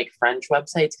on French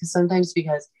websites,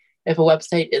 because if a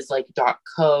website is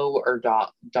 .co or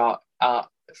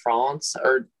 .france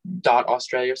or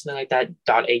 .australia or something like that,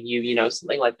 .au,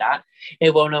 something like that,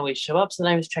 it won't always show up. So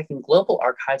then I was checking global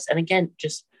archives. And again,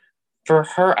 just for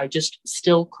her, I just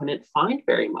still couldn't find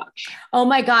very much. Oh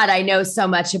my God, I know so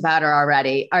much about her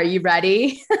already. Are you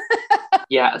ready?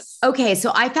 Yes. Okay,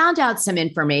 so I found out some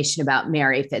information about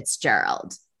Mary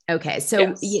Fitzgerald. Okay,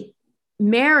 so yes.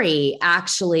 Mary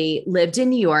actually lived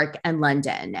in New York and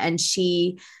London, and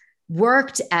she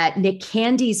worked at Nick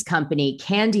Candy's company,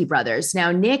 Candy Brothers.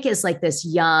 Now, Nick is this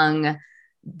young,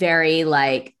 very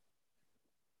I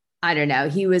don't know,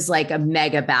 he was a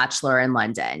mega bachelor in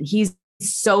London. He's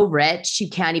so rich, you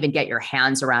can't even get your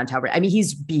hands around how rich. I mean,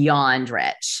 he's beyond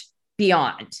rich,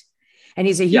 beyond. And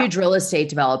he's a huge real estate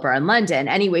developer in London.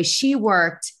 Anyway, she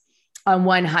worked on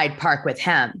One Hyde Park with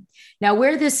him. Now,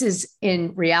 where this is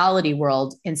in reality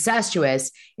world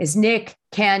incestuous is Nick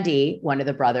Candy, one of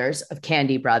the brothers of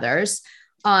Candy Brothers.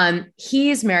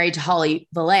 He's married to Holly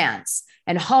Valance,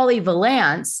 and Holly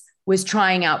Valance was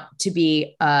trying out to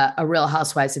be a Real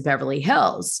Housewives of Beverly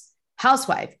Hills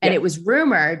housewife. And it was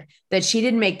rumored that she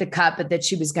didn't make the cut, but that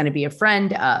she was going to be a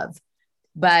friend of.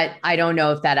 But I don't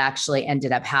know if that actually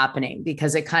ended up happening,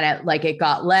 because it kind of it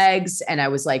got legs, and I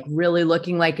was really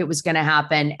looking like it was going to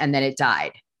happen, and then it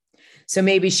died. So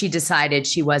maybe she decided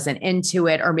she wasn't into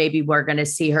it, or maybe we're going to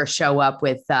see her show up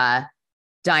with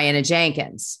Diana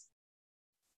Jenkins.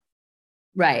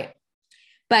 Right.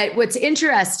 But what's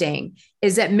interesting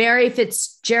is that Mary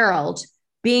Fitzgerald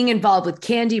being involved with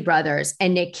Candy Brothers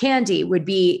and Nick Candy would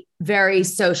be very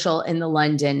social in the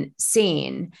London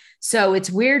scene. So it's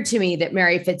weird to me that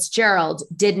Mary Fitzgerald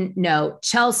didn't know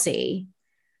Chelsea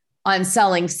on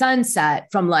Selling Sunset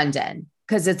from London,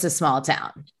 because it's a small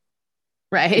town.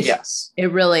 Right? Yes.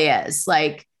 It really is.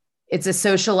 It's a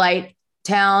socialite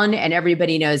town and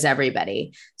everybody knows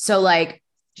everybody. So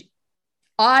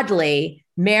oddly,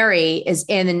 Mary is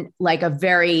in a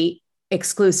very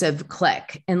exclusive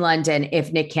clique in London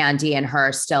if Nick Candy and her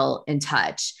are still in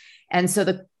touch. And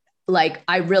so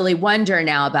I really wonder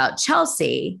now about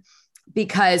Chelsea,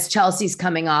 because Chelsea's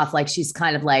coming off like she's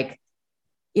kind of like,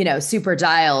 super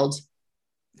dialed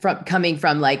from coming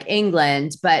from like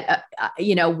England, but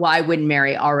why wouldn't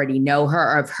Mary already know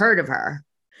her or have heard of her?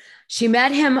 She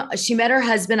met her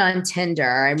husband on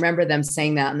Tinder. I remember them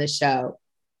saying that on the show.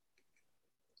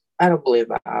 I don't believe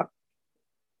that.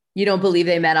 You don't believe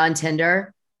they met on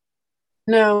Tinder?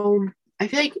 No, I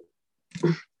feel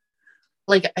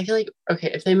like,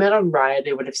 okay, if they met on Raya,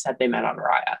 they would have said they met on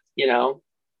Raya,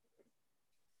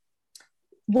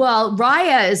 Well,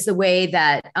 Raya is the way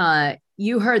that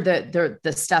you heard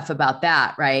the stuff about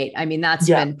that, right? I mean, that's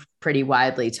been pretty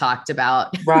widely talked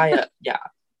about. Raya, yeah.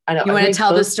 I know. You want to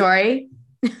tell the story?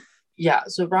 Yeah.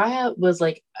 So Raya was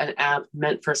like an app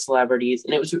meant for celebrities,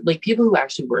 and it was like people who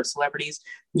actually were celebrities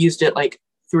used it like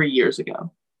 3 years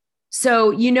ago.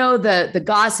 So, the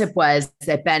gossip was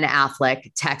that Ben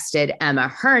Affleck texted Emma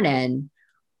Hernan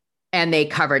and they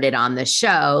covered it on the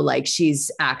show. Like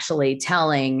she's actually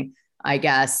telling, I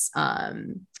guess,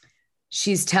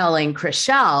 she's telling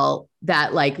Chrishell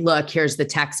that like, look, here's the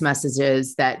text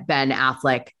messages that Ben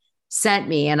Affleck sent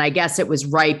me. And I guess it was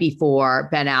right before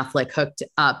Ben Affleck hooked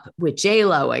up with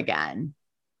J-Lo again.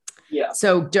 Yeah.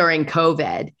 So during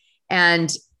COVID.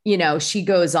 And, she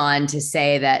goes on to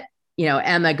say that,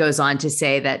 Emma goes on to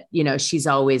say that, she's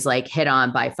always like hit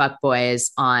on by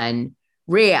fuckboys on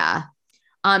Rhea.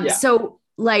 So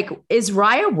like, is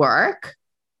Raya work?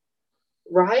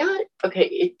 Raya, okay,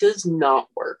 it does not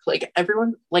work. Like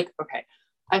everyone, like, okay,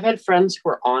 I've had friends who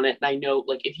are on it, and I know,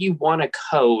 like, if you want a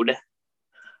code,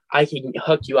 I can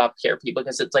hook you up here, people,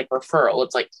 because it's like referral.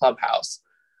 It's like Clubhouse.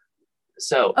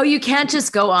 So, you can't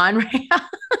just go on, Raya?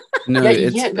 No,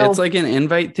 it's like an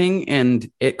invite thing, and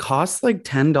it costs like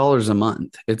 $10 a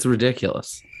month. It's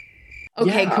ridiculous.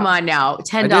 Okay, come on now,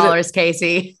 $10,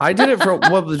 Casey. I did it for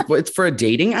it's for a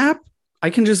dating app. I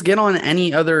can just get on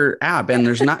any other app, and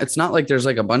it's not like there's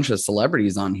like a bunch of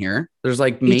celebrities on here. There's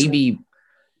like maybe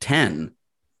 10.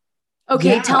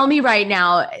 Okay, tell me right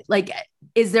now, like,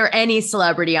 is there any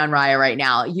celebrity on Raya right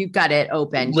now? You've got it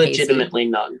open. Legitimately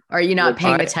Casey. none. Or are you not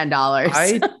paying the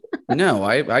 $10? No,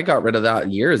 I got rid of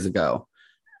that years ago.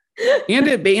 And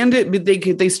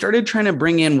they started trying to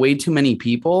bring in way too many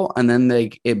people, and then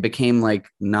it became like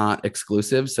not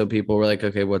exclusive. So people were like,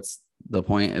 okay, what's the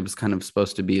point? It was kind of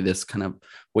supposed to be this kind of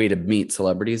way to meet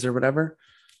celebrities or whatever.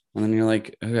 And then you're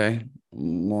like, okay,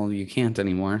 well, you can't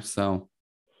anymore. So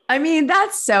I mean,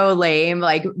 that's so lame,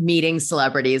 like meeting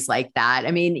celebrities like that.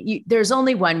 I mean, there's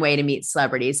only one way to meet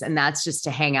celebrities, and that's just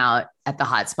to hang out at the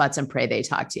hotspots and pray they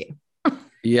talk to you.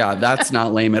 Yeah, that's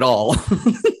not lame at all.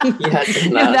 Yeah,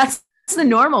 that's the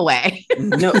normal way.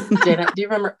 No, Dana, do you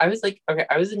remember? I was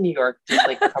in New York just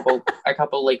like a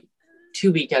couple like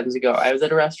 2 weekends ago. I was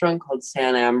at a restaurant called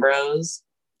San Ambrose.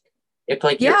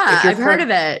 I've heard of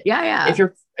it. Yeah.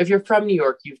 If you're from New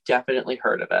York, you've definitely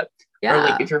heard of it. Yeah. Or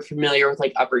like if you're familiar with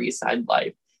like Upper East Side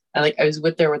life. And like I was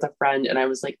there with a friend, and I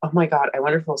was like, oh my God, I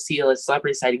wonder if we'll see a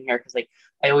celebrity sighting here. Cause like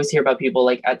I always hear about people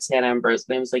like at San Ambrose.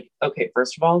 And I was like, okay,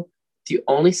 first of all, the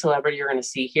only celebrity you're going to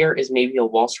see here is maybe a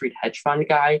Wall Street hedge fund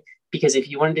guy. Because if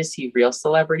you wanted to see real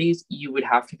celebrities, you would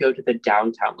have to go to the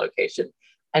downtown location.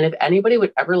 And if anybody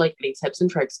would ever like any tips and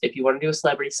tricks, if you want to do a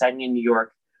celebrity sighting in New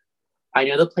York, I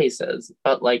know the places,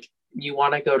 but like you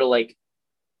want to go to like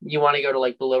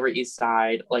the Lower East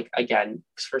Side, like again,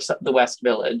 for the West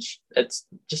Village. It's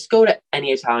just go to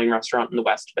any Italian restaurant in the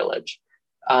West Village.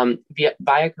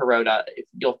 Via Carota,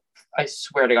 I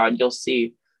swear to God, you'll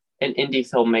see an indie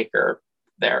filmmaker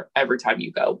there every time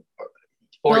you go.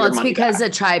 Well, it's because the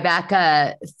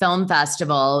Tribeca Film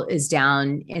Festival is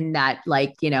down in that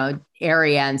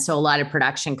area. And so a lot of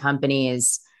production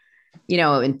companies,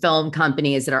 and film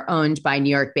companies that are owned by New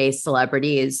York based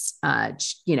celebrities,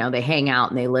 they hang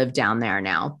out and they live down there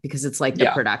now because it's like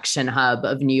the production hub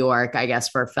of New York, I guess,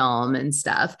 for film and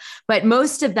stuff. But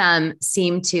most of them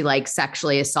seem to like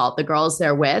sexually assault the girls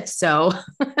they're with. So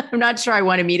I'm not sure I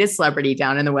want to meet a celebrity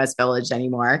down in the West Village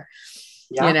anymore,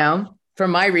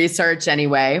 from my research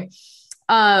anyway.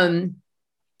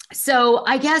 So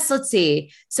I guess, let's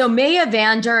see. So Maya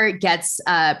Vander gets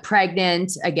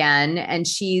pregnant again, and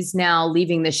she's now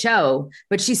leaving the show,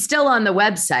 but she's still on the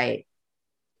website.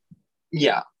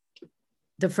 Yeah.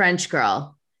 The French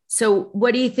girl. So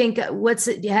what do you think?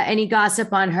 Any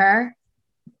gossip on her?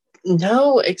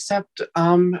 No, except,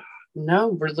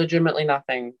 we're legitimately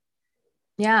nothing.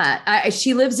 Yeah.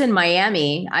 She lives in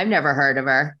Miami. I've never heard of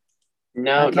her.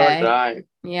 No, nor did I.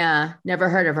 Yeah, never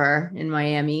heard of her in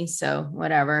Miami. So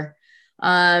whatever.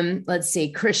 Let's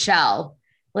see. Chrishell.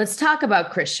 Let's talk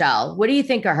about Chriselle. What do you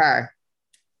think of her?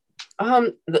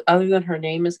 Other than her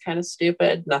name is kind of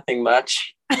stupid, nothing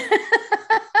much.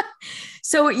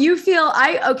 So you feel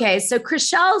so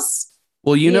Chriselle's,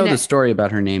 Well, you know the story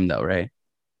about her name though, right?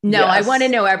 No, Yes. I want to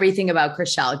know everything about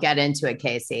Chriselle. Get into it,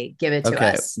 Casey. Give it to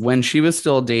us. When she was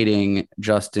still dating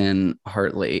Justin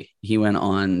Hartley, he went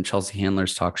on Chelsea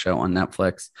Handler's talk show on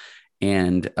Netflix,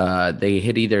 and they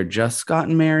had either just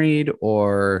gotten married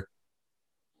or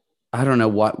I don't know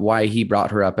why he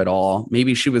brought her up at all.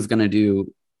 Maybe she was going to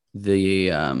do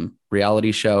the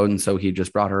reality show, and so he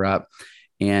just brought her up.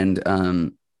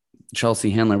 And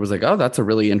Chelsea Handler was like, "Oh, that's a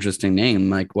really interesting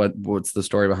name. Like, what's the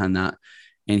story behind that?"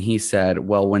 And he said,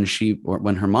 well, when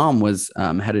her mom was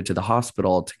headed to the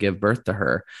hospital to give birth to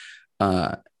her,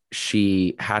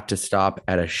 she had to stop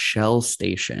at a Shell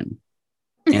station.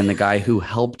 And the guy who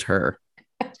helped her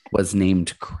was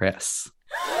named Chris.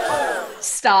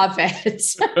 Stop it.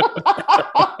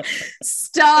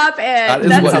 Stop it. That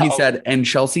is what he said. And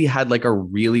Chelsea had like a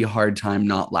really hard time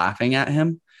not laughing at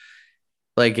him.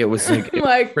 Like it was like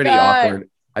pretty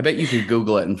awkward. I bet you could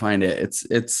Google it and find it.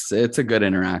 It's a good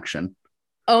interaction.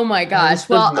 Oh my gosh. That's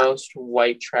the most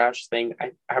white trash thing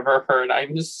I've ever heard.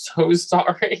 I'm so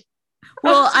sorry.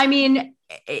 Well, I mean,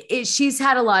 she's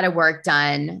had a lot of work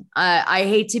done. I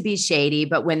hate to be shady,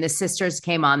 but when the sisters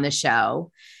came on the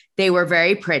show, they were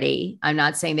very pretty. I'm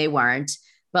not saying they weren't,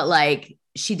 but like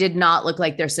she did not look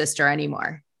like their sister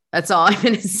anymore. That's all I'm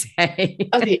going to say.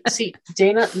 Okay, see,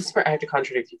 Dana, this is where I have to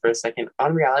contradict you for a second.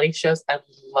 On reality shows, I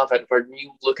love it where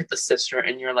you look at the sister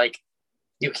and you're like,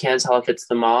 you can't tell if it's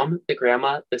the mom, the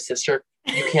grandma, the sister.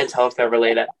 You can't tell if they're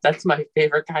related. That's my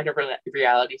favorite kind of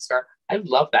reality star. I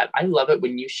love that. I love it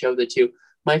when you show the two.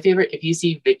 My favorite, if you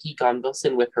see Vicky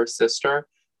Gunvalson with her sister,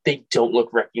 they don't look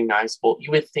recognizable.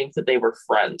 You would think that they were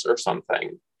friends or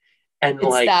something. And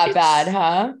it's that bad,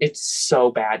 huh? It's so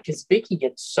bad because Vicky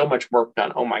gets so much work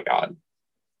done. Oh my God.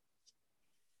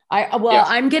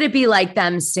 I'm going to be like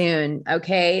them soon.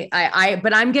 Okay.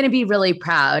 But I'm going to be really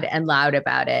proud and loud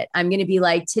about it. I'm going to be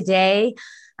like, today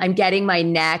I'm getting my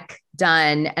neck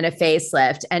done and a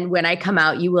facelift. And when I come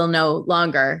out, you will no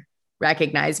longer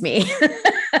recognize me.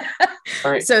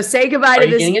 All right. So say goodbye to this.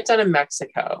 Are you getting it done in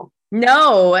Mexico?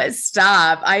 No,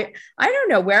 stop. I don't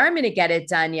know where I'm going to get it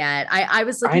done yet. I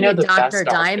was looking at Dr.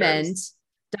 Diamond.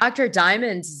 Dr.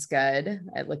 Diamond is good.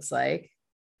 It looks like.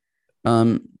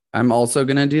 I'm also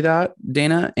going to do that,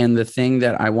 Dana. And the thing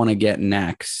that I want to get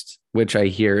next, which I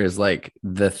hear is like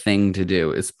the thing to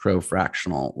do, is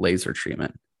pro-fractional laser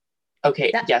treatment.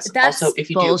 Okay. Yes. That's also, if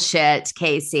you bullshit,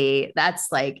 Casey. That's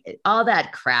like all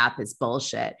that crap is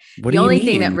bullshit. What do you mean?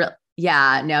 Thing that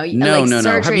no.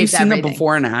 No. Have you seen the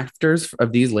before and afters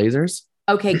of these lasers?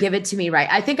 Okay, give it to me. Right.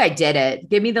 I think I did it.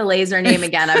 Give me the laser name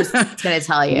again. I was going to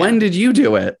tell you. When did you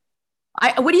do it?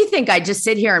 What do you think? I just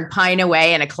sit here and pine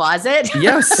away in a closet?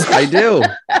 Yes, I do.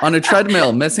 On a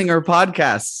treadmill, missing our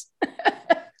podcasts.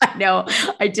 I know.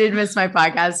 I did miss my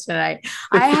podcast tonight.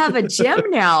 I have a gym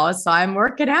now, so I'm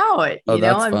working out.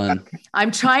 That's fun.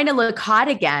 I'm trying to look hot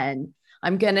again.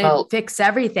 I'm gonna fix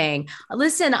everything.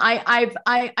 Listen,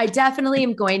 I definitely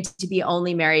am going to be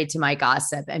only married to my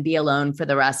gossip and be alone for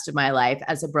the rest of my life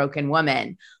as a broken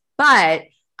woman. But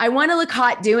I want to look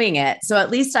hot doing it. So at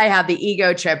least I have the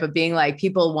ego trip of being like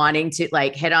people wanting to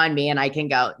like hit on me and I can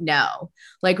go, no,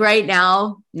 like right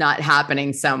now, not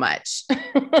happening so much.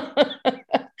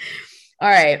 All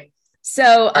right.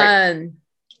 So,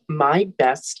 my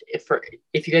best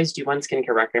if you guys do want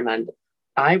skincare recommend,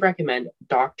 I recommend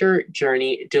Dr.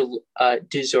 Journey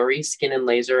Duzori Skin and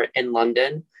Laser in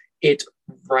London. It's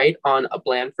right on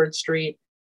Blandford Street.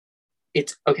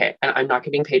 It's okay. And I'm not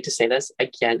getting paid to say this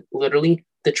again. Literally,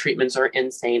 the treatments are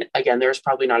insane. Again, there's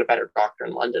probably not a better doctor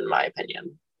in London, in my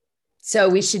opinion. So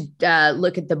we should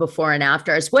look at the before and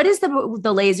afters. What is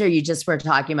the laser you just were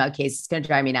talking about, Case? It's going to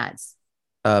drive me nuts.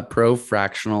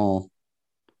 Pro-fractional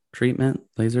treatment,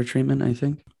 laser treatment, I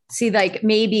think. See, like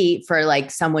maybe for like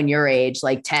someone your age,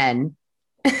 like 10,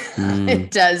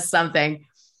 it does something.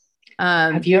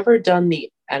 Have you ever done the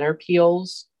inner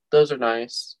peels? Those are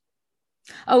nice.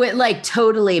 Oh, it like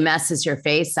totally messes your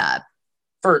face up.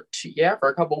 For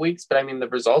a couple of weeks, but I mean the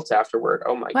results afterward.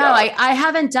 Oh my god! Wow, I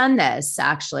haven't done this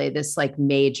actually. This like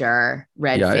major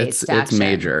red-faced action. It's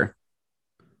major.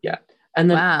 Yeah,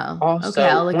 and then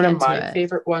also one of my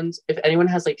favorite ones. If anyone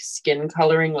has like skin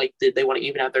coloring, like they want to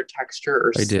even out their texture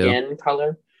or skin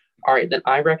color, all right, then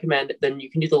I recommend. Then you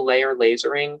can do the layer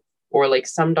lasering, or like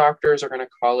some doctors are going to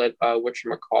call it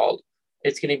whatchamacalled.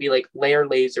 It's going to be like layer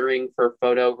lasering for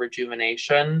photo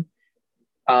rejuvenation.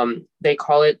 They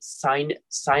call it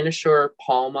Cynosure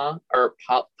Palma or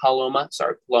Paloma.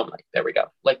 Sorry, Paloma. There we go.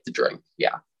 Like the drink.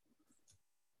 Yeah.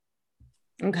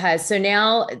 Okay. So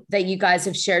now that you guys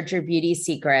have shared your beauty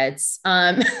secrets,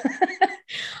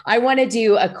 I want to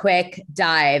do a quick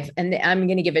dive, and I'm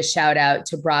going to give a shout out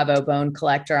to Bravo Bone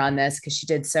Collector on this because she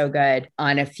did so good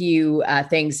on a few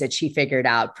things that she figured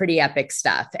out. Pretty epic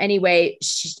stuff. Anyway,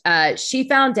 she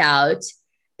found out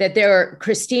that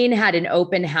Christine had an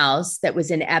open house that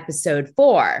was in episode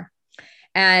 4.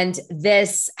 And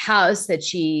this house that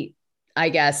she, I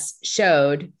guess,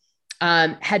 showed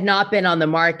had not been on the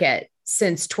market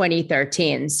since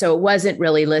 2013. So it wasn't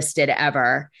really listed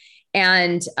ever.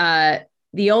 And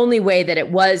the only way that it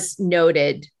was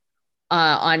noted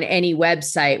on any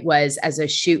website was as a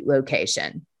shoot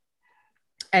location.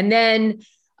 And then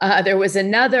there was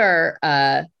another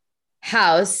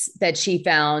house that she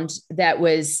found that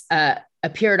was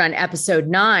appeared on episode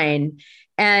 9.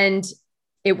 And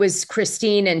it was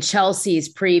Christine and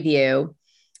Chelsea's preview.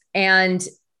 And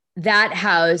that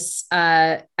house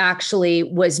actually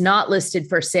was not listed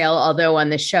for sale, although on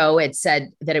the show it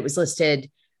said that it was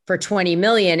listed for 20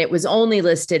 million. It was only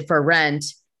listed for rent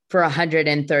for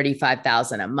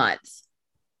 135,000 a month.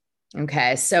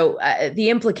 Okay. So the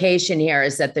implication here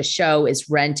is that the show is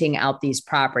renting out these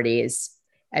properties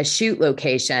as shoot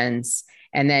locations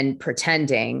and then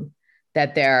pretending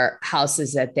that they're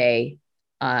houses that they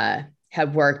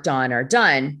have worked on or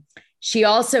done. She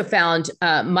also found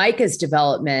Micah's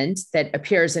development that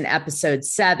appears in episode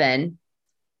 7.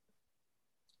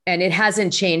 And it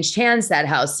hasn't changed hands, that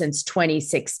house, since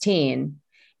 2016.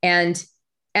 And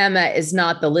Emma is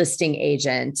not the listing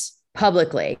agent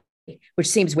publicly, which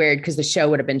seems weird because the show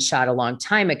would have been shot a long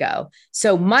time ago.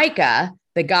 So Micah,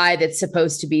 the guy that's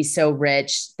supposed to be so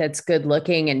rich, that's good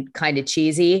looking and kind of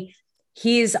cheesy,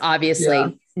 he's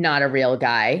obviously not a real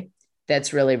guy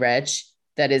that's really rich,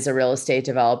 that is a real estate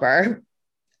developer.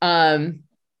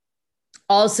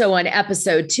 Also on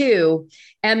episode 2,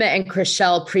 Emma and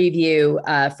Chrishell preview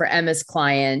for Emma's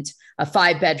client a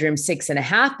 5-bedroom,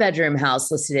 6.5-bedroom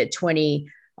house listed at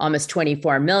almost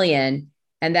 24 million.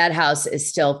 And that house is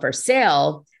still for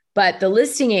sale, but the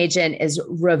listing agent is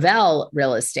Ravel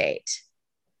Real Estate.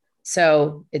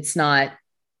 So it's not,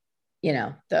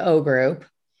 the O Group.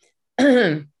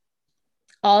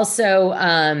 Also,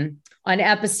 on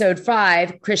episode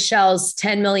 5, Chrishell's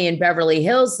 10 million Beverly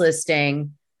Hills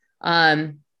listing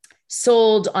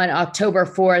sold on October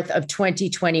 4th of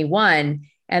 2021.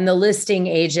 And the listing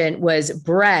agent was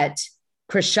Brett.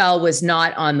 Chrishell was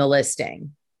not on the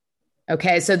listing.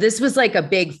 Okay. So this was like a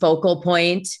big focal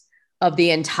point of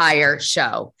the entire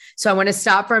show. So I want to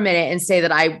stop for a minute and say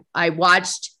that I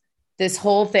watched this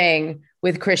whole thing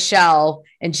with Chrishell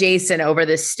and Jason over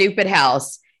this stupid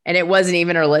house, and it wasn't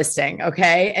even her listing.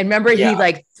 Okay. And remember, he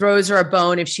like throws her a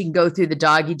bone if she can go through the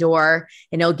doggy door,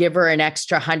 and he'll give her an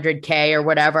extra 100K or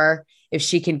whatever if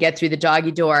she can get through the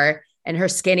doggy door, and her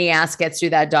skinny ass gets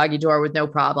through that doggy door with no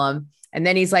problem. And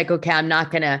then he's like, okay, I'm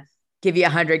not going to give you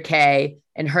 100K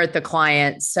and hurt the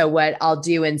client. So what I'll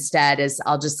do instead is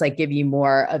I'll just like give you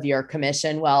more of your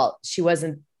commission. Well, she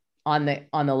wasn't on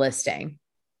the listing.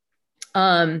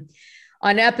 On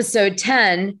episode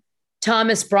 10,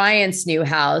 Thomas Bryant's new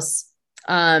house,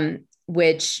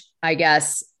 which I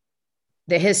guess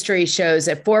the history shows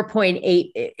at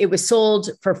 4.8, it was sold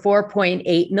for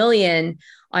 4.8 million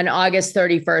on August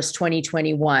 31st,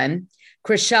 2021.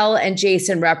 Chrishell and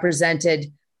Jason represented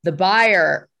the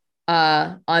buyer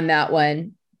on that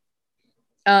one.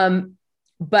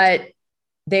 But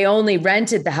they only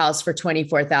rented the house for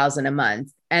 $24,000 a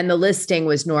month, and the listing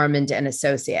was Normand and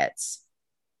Associates.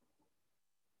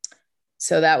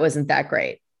 So that wasn't that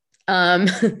great.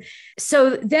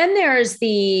 So then there's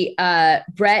the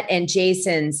Brett and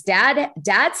Jason's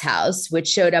dad's house, which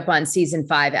showed up on season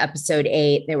 5, episode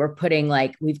 8. They were putting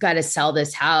like, we've got to sell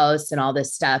this house and all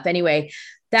this stuff. Anyway,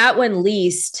 that one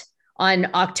leased on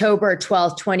October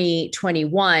 12th,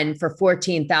 2021 for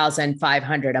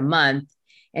 $14,500 a month.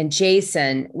 And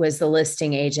Jason was the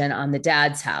listing agent on the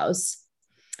dad's house.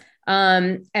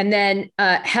 And then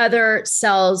Heather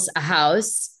sells a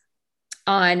house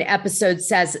on episode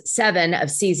 7 of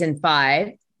season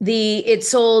 5. It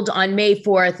sold on May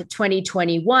 4th,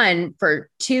 2021 for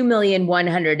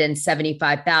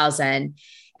 $2,175,000.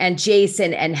 And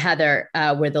Jason and Heather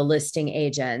were the listing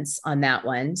agents on that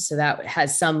one. So that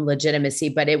has some legitimacy,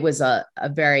 but it was a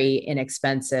very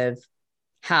inexpensive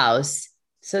house.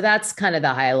 So that's kind of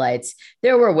the highlights.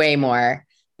 There were way more,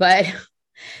 but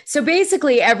so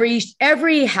basically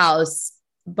every house,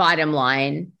 bottom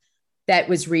line, that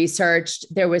was researched,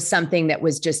 there was something that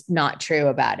was just not true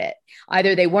about it.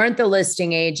 Either they weren't the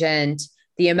listing agent,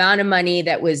 The amount of money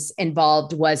that was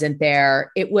involved wasn't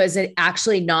there. It was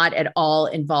actually not at all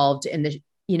involved in the,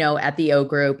 at the O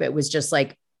Group. It was just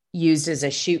like used as a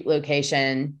shoot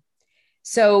location.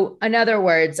 So in other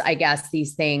words, I guess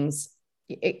these things,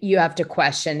 you have to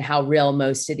question how real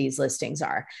most of these listings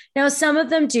are. Now, some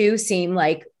of them do seem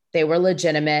like they were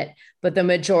legitimate, but the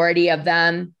majority of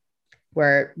them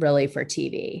were really for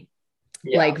TV.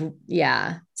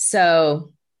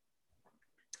 So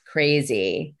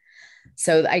crazy.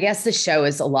 So I guess the show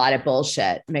is a lot of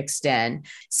bullshit mixed in.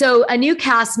 So a new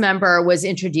cast member was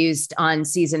introduced on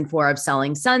season 4 of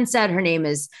Selling Sunset. Her name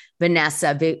is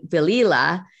Vanessa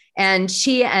Villela. And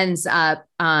she ends up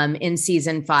in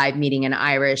season 5 meeting an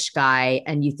Irish guy,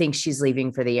 and you think she's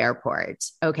leaving for the airport.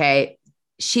 Okay.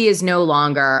 She is no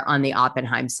longer on the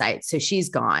Oppenheim site. So she's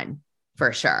gone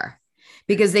for sure,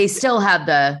 because they still have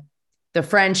the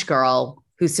French girl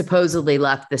who supposedly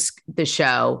left the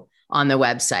show on the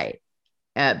website.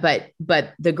 But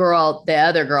the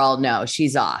other girl, no,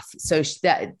 she's off. So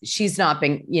she's not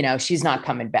been, she's not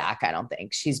coming back. I don't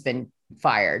think. She's been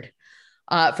fired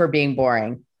for being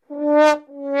boring. You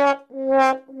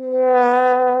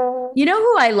know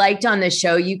who I liked on the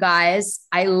show, you guys?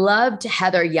 I loved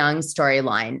Heather Young's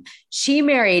storyline. She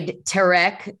married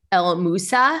Tarek El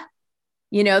Moussa,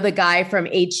 the guy from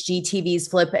HGTV's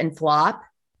Flip and Flop.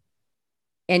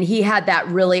 And he had that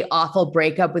really awful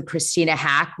breakup with Christina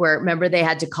Hack, where remember they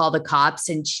had to call the cops,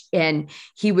 and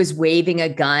he was waving a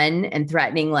gun and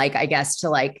threatening, I guess,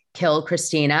 to kill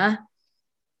Christina.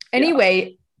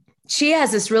 Anyway, she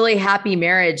has this really happy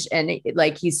marriage, and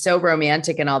he's so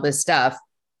romantic and all this stuff.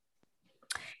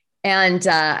 And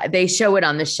they show it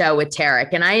on the show with Tarek,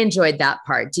 and I enjoyed that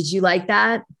part. Did you like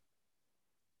that?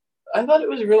 I thought it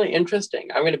was really interesting.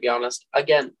 I'm going to be honest.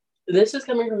 Again, this is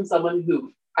coming from someone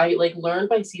who I learned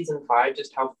by season 5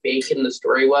 just how fake in the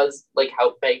story was,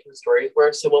 how fake the stories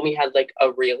were. So when we had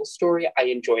a real story, I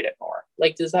enjoyed it more.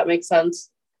 Does that make sense?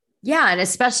 Yeah. And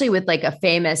especially with a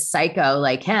famous psycho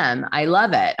like him, I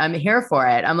love it. I'm here for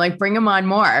it. I'm bring him on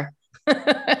more.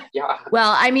 Yeah.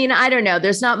 Well, I mean, I don't know.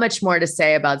 There's not much more to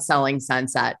say about Selling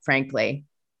Sunset, frankly.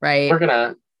 Right.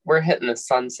 We're hitting the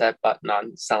sunset button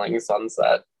on Selling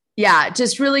Sunset. Yeah.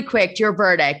 Just really quick, your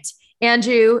verdict.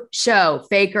 Andrew, show,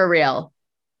 fake or real?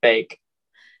 Fake.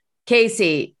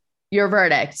 Casey, your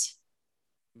verdict?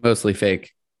 Mostly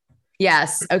fake.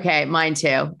 Yes. Okay. Mine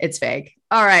too. It's fake.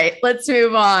 All right. Let's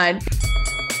move on.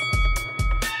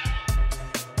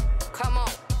 Come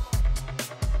on.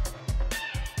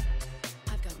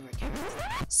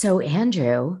 So,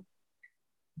 Andrew.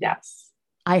 Yes.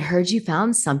 I heard you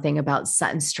found something about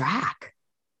Sutton Strack.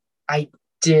 I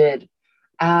did.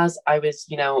 As I was,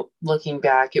 looking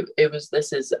back,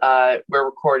 we're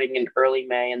recording in early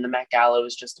May, and the Met Gala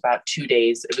was just about 2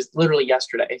 days. It was literally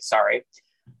yesterday. Sorry.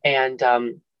 And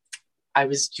I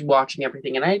was watching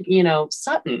everything, and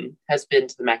Sutton has been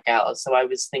to the Met Gala. So I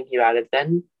was thinking about it.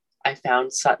 Then I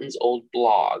found Sutton's old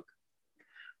blog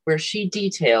where she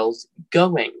details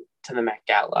going to the Met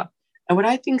Gala. And what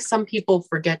I think some people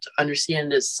forget to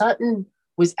understand is Sutton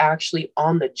was actually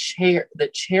on the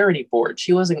charity board.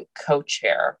 She wasn't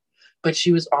co-chair, but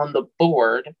she was on the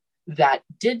board that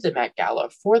did the Met Gala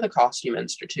for the Costume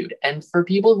Institute. And for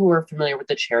people who are familiar with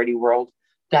the charity world,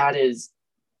 that is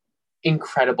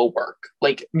incredible work.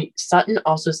 Sutton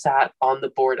also sat on the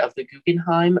board of the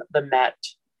Guggenheim, the Met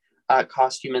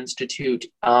Costume Institute,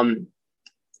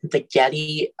 the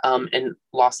Getty in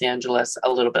Los Angeles a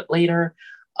little bit later,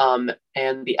 and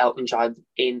the Elton John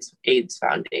AIDS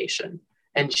Foundation.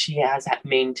 And she has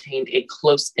maintained a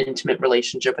close, intimate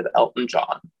relationship with Elton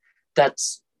John.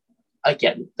 That's,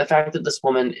 again, the fact that this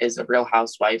woman is a real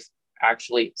housewife,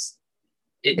 actually, it's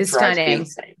drives stunning. me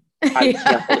insane. I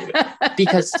can't believe it.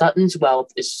 Because Sutton's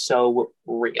wealth is so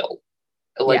real.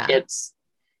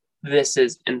 This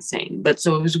is insane. But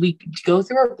so as we go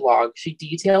through her blog, she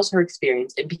details her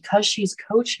experience. And because she's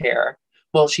co-chair,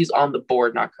 well, she's on the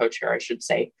board, not co-chair, I should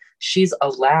say, she's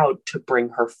allowed to bring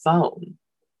her phone.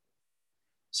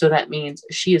 So that means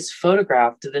she has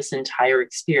photographed this entire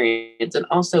experience. And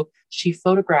also she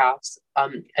photographs,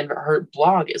 and her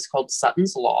blog is called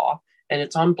Sutton's Law, and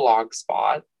it's on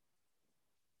Blogspot,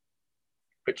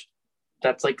 which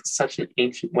that's such an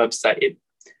ancient website.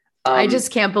 I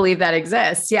just can't believe that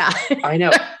exists. Yeah. I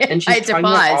know. And she's talking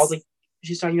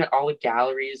about all the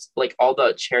galleries, all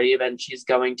the charity events she's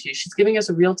going to. She's giving us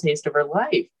a real taste of her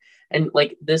life. And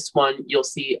this one, you'll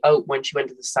see, when she went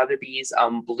to the Sotheby's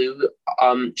blue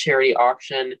charity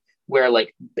auction, where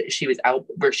she was out,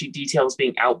 where she details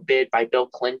being outbid by Bill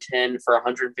Clinton for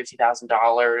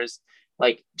 $150,000,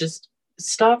 just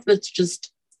stuff that's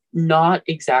just not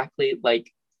exactly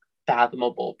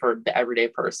unfathomable for the everyday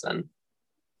person.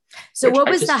 So Which what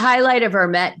I was just- the highlight of her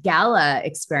Met Gala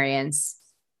experience?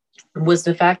 Was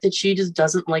the fact that she just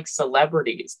doesn't like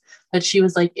celebrities. That she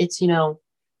was like, it's,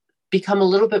 become a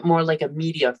little bit more like a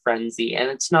media frenzy, and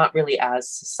it's not really as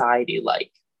society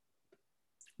like.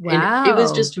 Wow. And it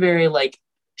was just very like,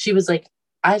 she was like,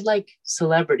 I like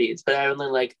celebrities, but I only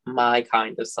like my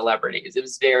kind of celebrities. It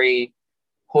was very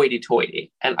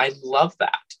hoity-toity. And I love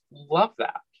that. Love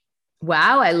that.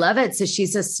 Wow, I love it. So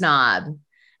she's a snob.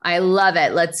 I love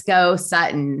it. Let's go,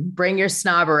 Sutton. Bring your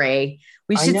snobbery.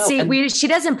 We I should know, see. and- She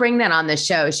doesn't bring that on the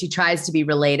show. She tries to be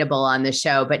relatable on the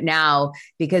show, but now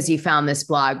because you found this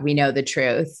blog, we know the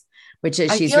truth, which is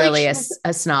I she's feel like really she a, was-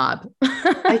 a snob.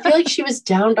 I feel like she was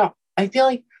down to, I feel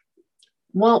like,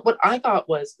 well, what I thought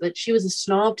was that she was a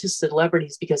snob to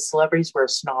celebrities because celebrities were a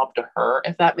snob to her,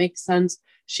 if that makes sense.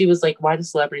 She was like, why do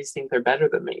celebrities think they're better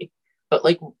than me? But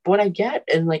like what I get,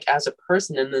 and like as a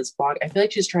person in this blog, I feel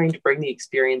like she's trying to bring the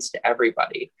experience to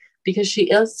everybody because she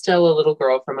is still a little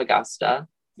girl from Augusta,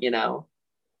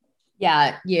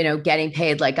 Yeah, getting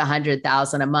paid like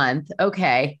 $100,000 a month.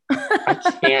 Okay.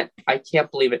 I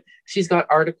can't believe it. She's got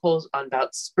articles on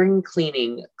about spring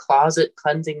cleaning, closet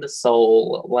cleansing the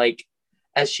soul, like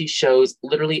as she shows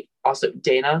literally. Also,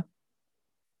 Dana,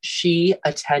 she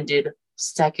attended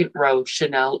second row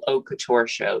Chanel Haute Couture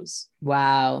shows.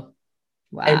 Wow.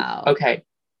 And okay,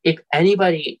 if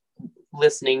anybody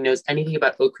listening knows anything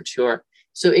about haute couture,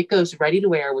 so it goes ready to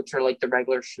wear, which are like the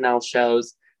regular Chanel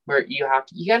shows where you got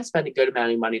to spend a good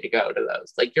amount of money to go to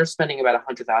those. Like you're spending about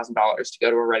 $100,000 to go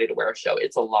to a ready to wear show.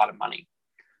 It's a lot of money.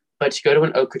 But to go to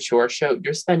an haute couture show,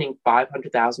 you're spending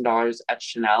 $500,000 at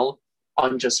Chanel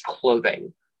on just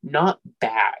clothing, not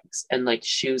bags and like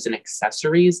shoes and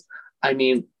accessories. I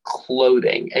mean,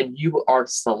 clothing, and you are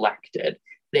selected.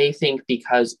 They think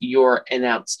because you're an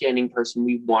outstanding person,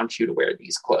 we want you to wear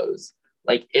these clothes.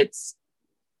 Like it's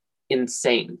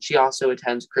insane. She also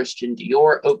attends Christian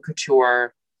Dior haute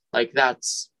couture. Like that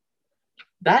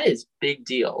is big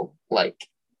deal. Like,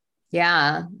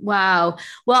 yeah. Wow.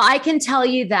 Well, I can tell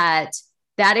you that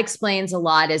explains a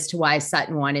lot as to why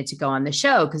Sutton wanted to go on the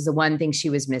show, because the one thing she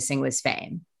was missing was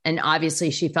fame. And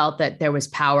obviously she felt that there was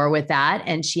power with that,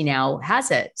 and she now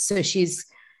has it. So she's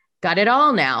got it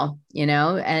all now,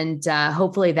 and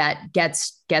hopefully that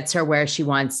gets her where she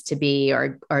wants to be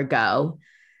or go.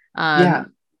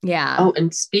 Yeah. Oh,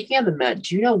 and speaking of the Met,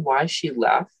 do you know why she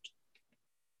left?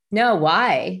 No,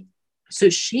 why? So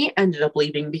she ended up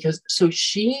leaving because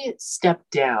she stepped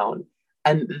down.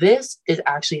 And this is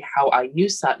actually how I knew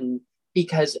Sutton,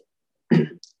 because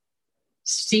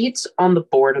seats on the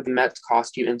board of the Met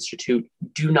Costume Institute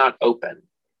do not open.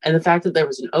 And the fact that there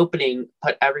was an opening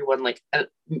put everyone like, the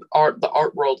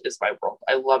art world is my world.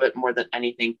 I love it more than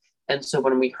anything. And so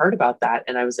when we heard about that,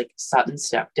 and I was like, Sutton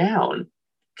stepped down,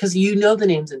 because the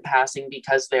names in passing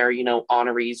because they're,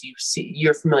 honorees,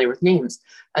 you're familiar with names.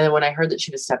 And then when I heard that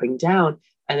she was stepping down,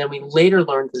 and then we later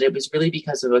learned that it was really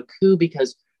because of a coup,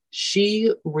 because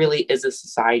she really is a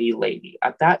society lady.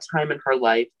 At that time in her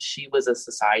life, she was a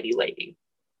society lady.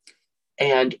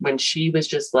 And when she was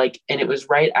just like, and it was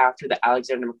right after the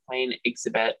Alexander McQueen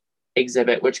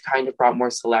exhibit, which kind of brought more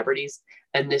celebrities.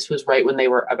 And this was right when they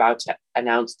were about to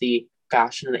announce the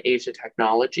Fashion in the Age of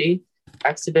Technology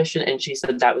exhibition. And she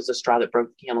said that was the straw that broke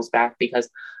the camel's back, because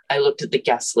I looked at the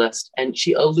guest list, and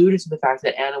she alluded to the fact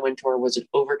that Anna Wintour was an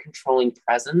over-controlling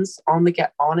presence on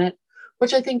it,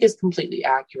 which I think is completely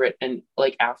accurate. And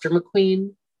like after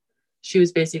McQueen, she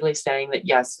was basically saying that,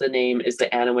 yes, the name is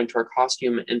the Anna Wintour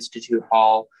Costume Institute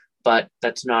Hall, but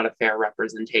that's not a fair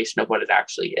representation of what it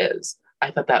actually is.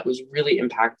 I thought that was really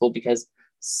impactful, because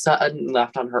Sutton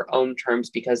left on her own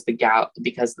terms because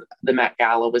the Met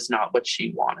Gala was not what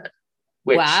she wanted.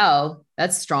 Wow,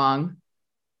 that's strong.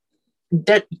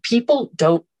 That people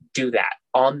don't do that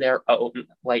on their own.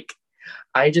 Like,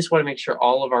 I just want to make sure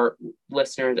all of our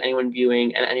listeners, anyone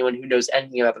viewing, and anyone who knows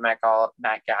anything about the Met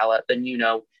Gala, then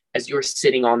as you're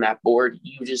sitting on that board,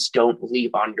 you just don't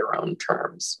leave on your own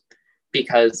terms.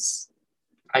 Because,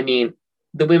 I mean,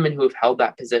 the women who have held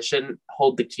that position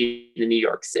hold the key to New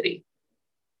York City.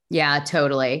 Yeah,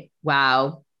 totally.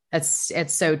 Wow. It's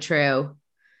so true.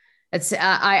 It's,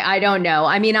 I don't know.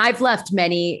 I mean, I've left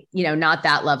many, not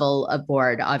that level of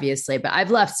board, obviously, but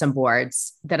I've left some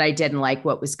boards that I didn't like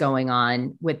what was going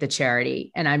on with the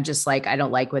charity. And I'm just like, I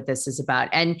don't like what this is about.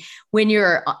 And when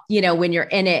you're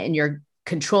in it and you're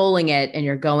controlling it and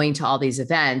you're going to all these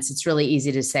events, it's really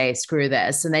easy to say, screw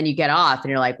this. And then you get off and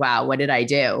you're like, wow, what did I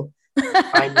do?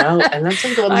 I know. And that's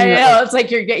like I know. It's like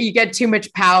you get too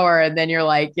much power, and then you're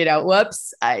like,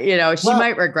 whoops, she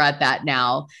might regret that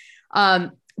now.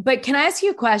 But can I ask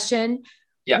you a question?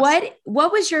 Yes.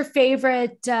 What was your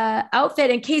favorite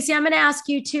outfit? And Casey, I'm going to ask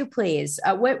you too, please.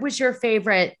 What was your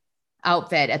favorite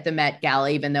outfit at the Met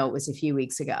Gala, even though it was a few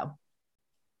weeks ago?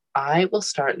 I will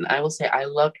start and I will say I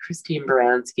loved Christine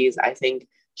Baranski's. I think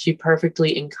she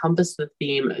perfectly encompassed the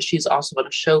theme. She's also on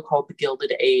a show called The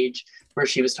Gilded Age, where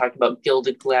she was talking about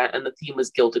gilded glamour, and the theme was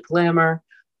gilded glamour.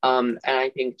 And I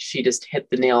think she just hit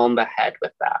the nail on the head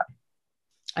with that.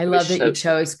 I love that you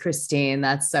chose Christine.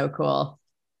 That's so cool.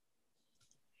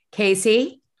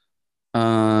 Casey?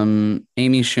 Amy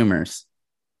Schumer's.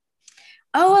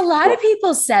 Oh, a lot of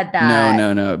people said that.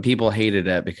 No. People hated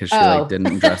it because she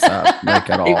didn't dress up like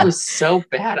at all. It was so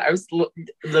bad. I was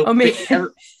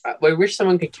I wish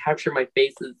someone could capture my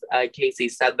face as Casey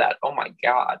said that. Oh my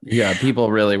God. Yeah, people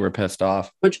really were pissed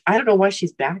off. Which I don't know why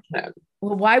she's back then.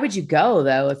 Well, why would you go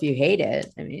though if you hate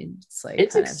it? I mean, it's like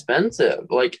it's expensive.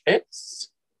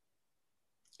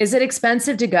 Is it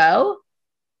expensive to go?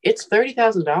 It's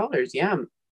 $30,000. Yeah.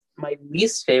 My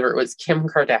least favorite was Kim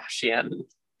Kardashian.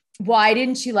 Why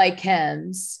didn't you like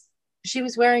Kim's? She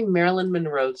was wearing Marilyn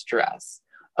Monroe's dress.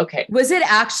 Okay. Was it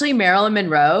actually Marilyn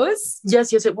Monroe's?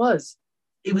 Yes, it was.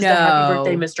 It was the Happy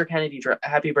Birthday, Mr. Kennedy dress.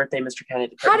 Happy Birthday, Mr.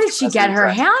 Kennedy. How did she get her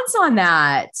hands on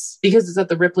that? Because it's at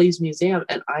the Ripley's Museum.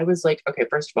 And I was like, okay,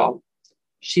 first of all,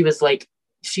 she was like,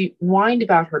 she whined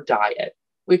about her diet,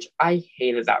 which I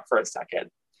hated that for a second.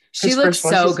 She looked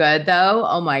so good though.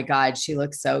 Oh my God, she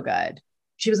looks so good.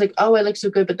 She was like, oh, I look so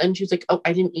good. But then she was like, oh,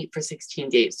 I didn't eat for 16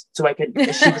 days. So I could,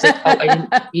 she was like, oh, I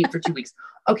didn't eat for 2 weeks.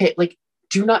 Okay, like,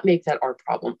 do not make that our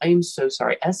problem. I am so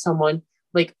sorry. As someone,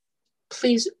 like,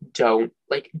 please don't,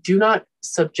 like, do not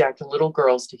subject little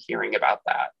girls to hearing about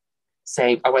that.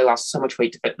 Saying, oh, I lost so much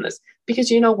weight to fit in this.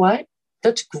 Because you know what?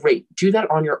 That's great. Do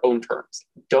that on your own terms.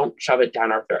 Don't shove it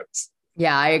down our throats.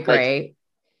 Yeah, I agree.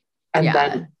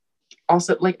 Then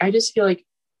also, like, I just feel like,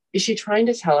 is she trying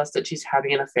to tell us that she's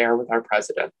having an affair with our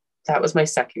president? That was my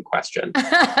second question.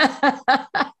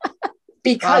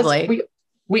 Because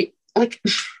we like,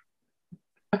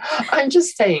 I'm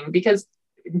just saying, because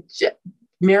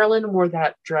Marilyn wore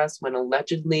that dress when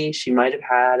allegedly she might have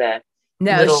had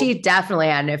she definitely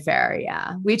had an affair.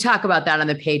 Yeah. We talk about that on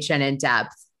the Patreon in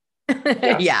depth.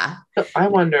 Yes. Yeah. So I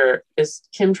wonder, is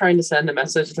Kim trying to send a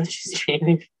message that she's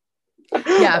cheating?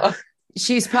 Yeah.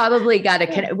 She's probably got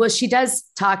she does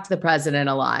talk to the president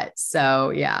a lot.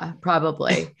 So yeah,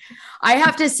 probably. I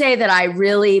have to say that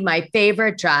my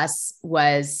favorite dress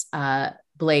was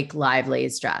Blake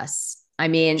Lively's dress. I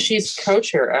mean, she's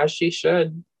co-chair as she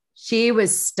should. She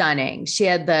was stunning. She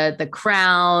had the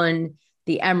crown,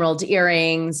 the emerald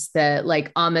earrings,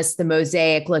 almost the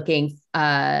mosaic looking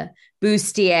bustier.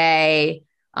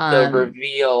 The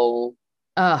reveal.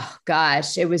 Oh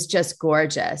gosh, it was just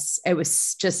gorgeous. It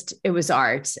was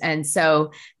art. And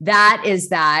so that is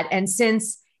that. And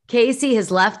since Casey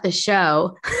has left the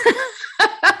show,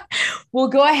 we'll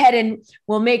go ahead and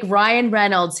we'll make Ryan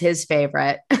Reynolds his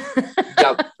favorite.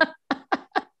 Yep.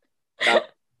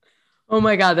 Oh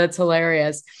my God, that's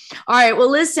hilarious. All right.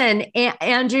 Well, listen,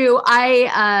 Andrew,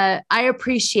 I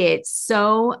appreciate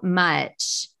so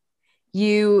much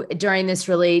you during this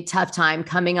really tough time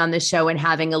coming on the show and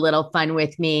having a little fun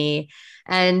with me.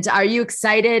 And are you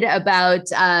excited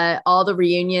about all the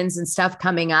reunions and stuff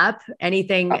coming up?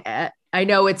 Anything? I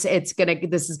know this is going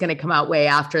to come out way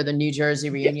after the New Jersey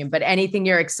reunion, but anything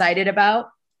you're excited about?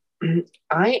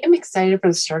 I am excited for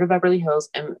the start of Beverly Hills.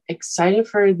 I'm excited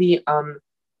for the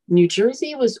New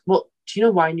Jersey do you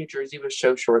know why New Jersey was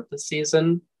so short this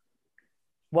season?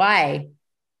 Why?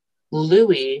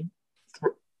 Louis,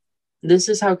 this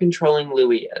is how controlling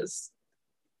Louis is.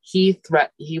 He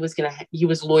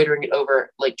was loitering it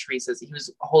over like Teresa's. He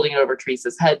was holding it over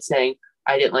Teresa's head saying,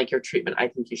 I didn't like your treatment. I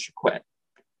think you should quit.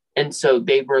 And so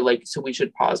they were like, so we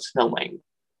should pause filming.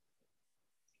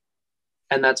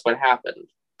 And that's what happened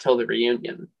till the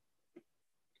reunion.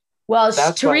 Well,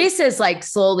 Teresa's like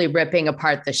slowly ripping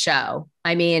apart the show.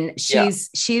 I mean,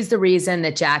 she's the reason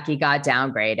that Jackie got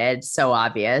downgraded. So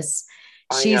obvious.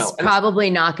 She's probably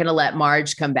not going to let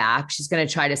Marge come back. She's going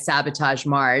to try to sabotage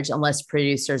Marge unless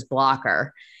producers block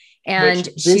her. And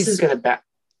it's going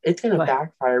to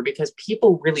backfire because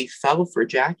people really fell for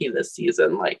Jackie this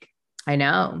season. Like, I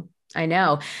know.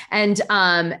 And,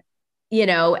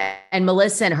 and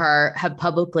Melissa and her have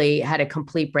publicly had a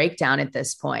complete breakdown at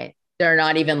this point. They're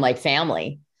not even like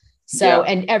family. So,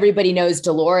 and everybody knows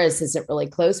Dolores isn't really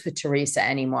close with Teresa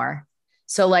anymore.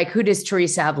 So like, who does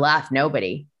Teresa have left?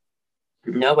 Nobody.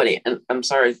 And I'm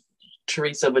sorry,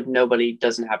 Teresa with nobody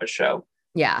doesn't have a show.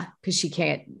 Yeah, because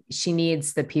she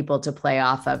needs the people to play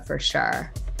off of for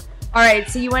sure. All right,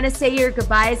 so you want to say your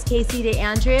goodbyes, Casey, to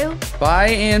Andrew? Bye,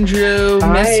 Andrew.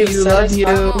 Bye, miss you, love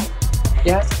you.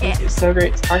 Yes, thank you. So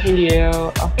great talking to you.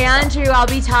 Oh, Andrew, I'll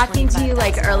be talking to you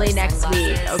like early next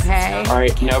week, okay? all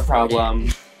right, no problem.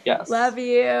 Yes. Love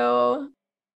you.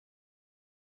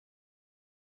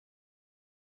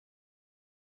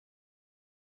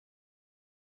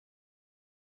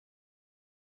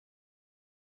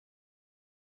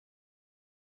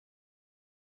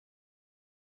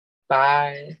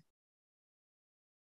 Bye.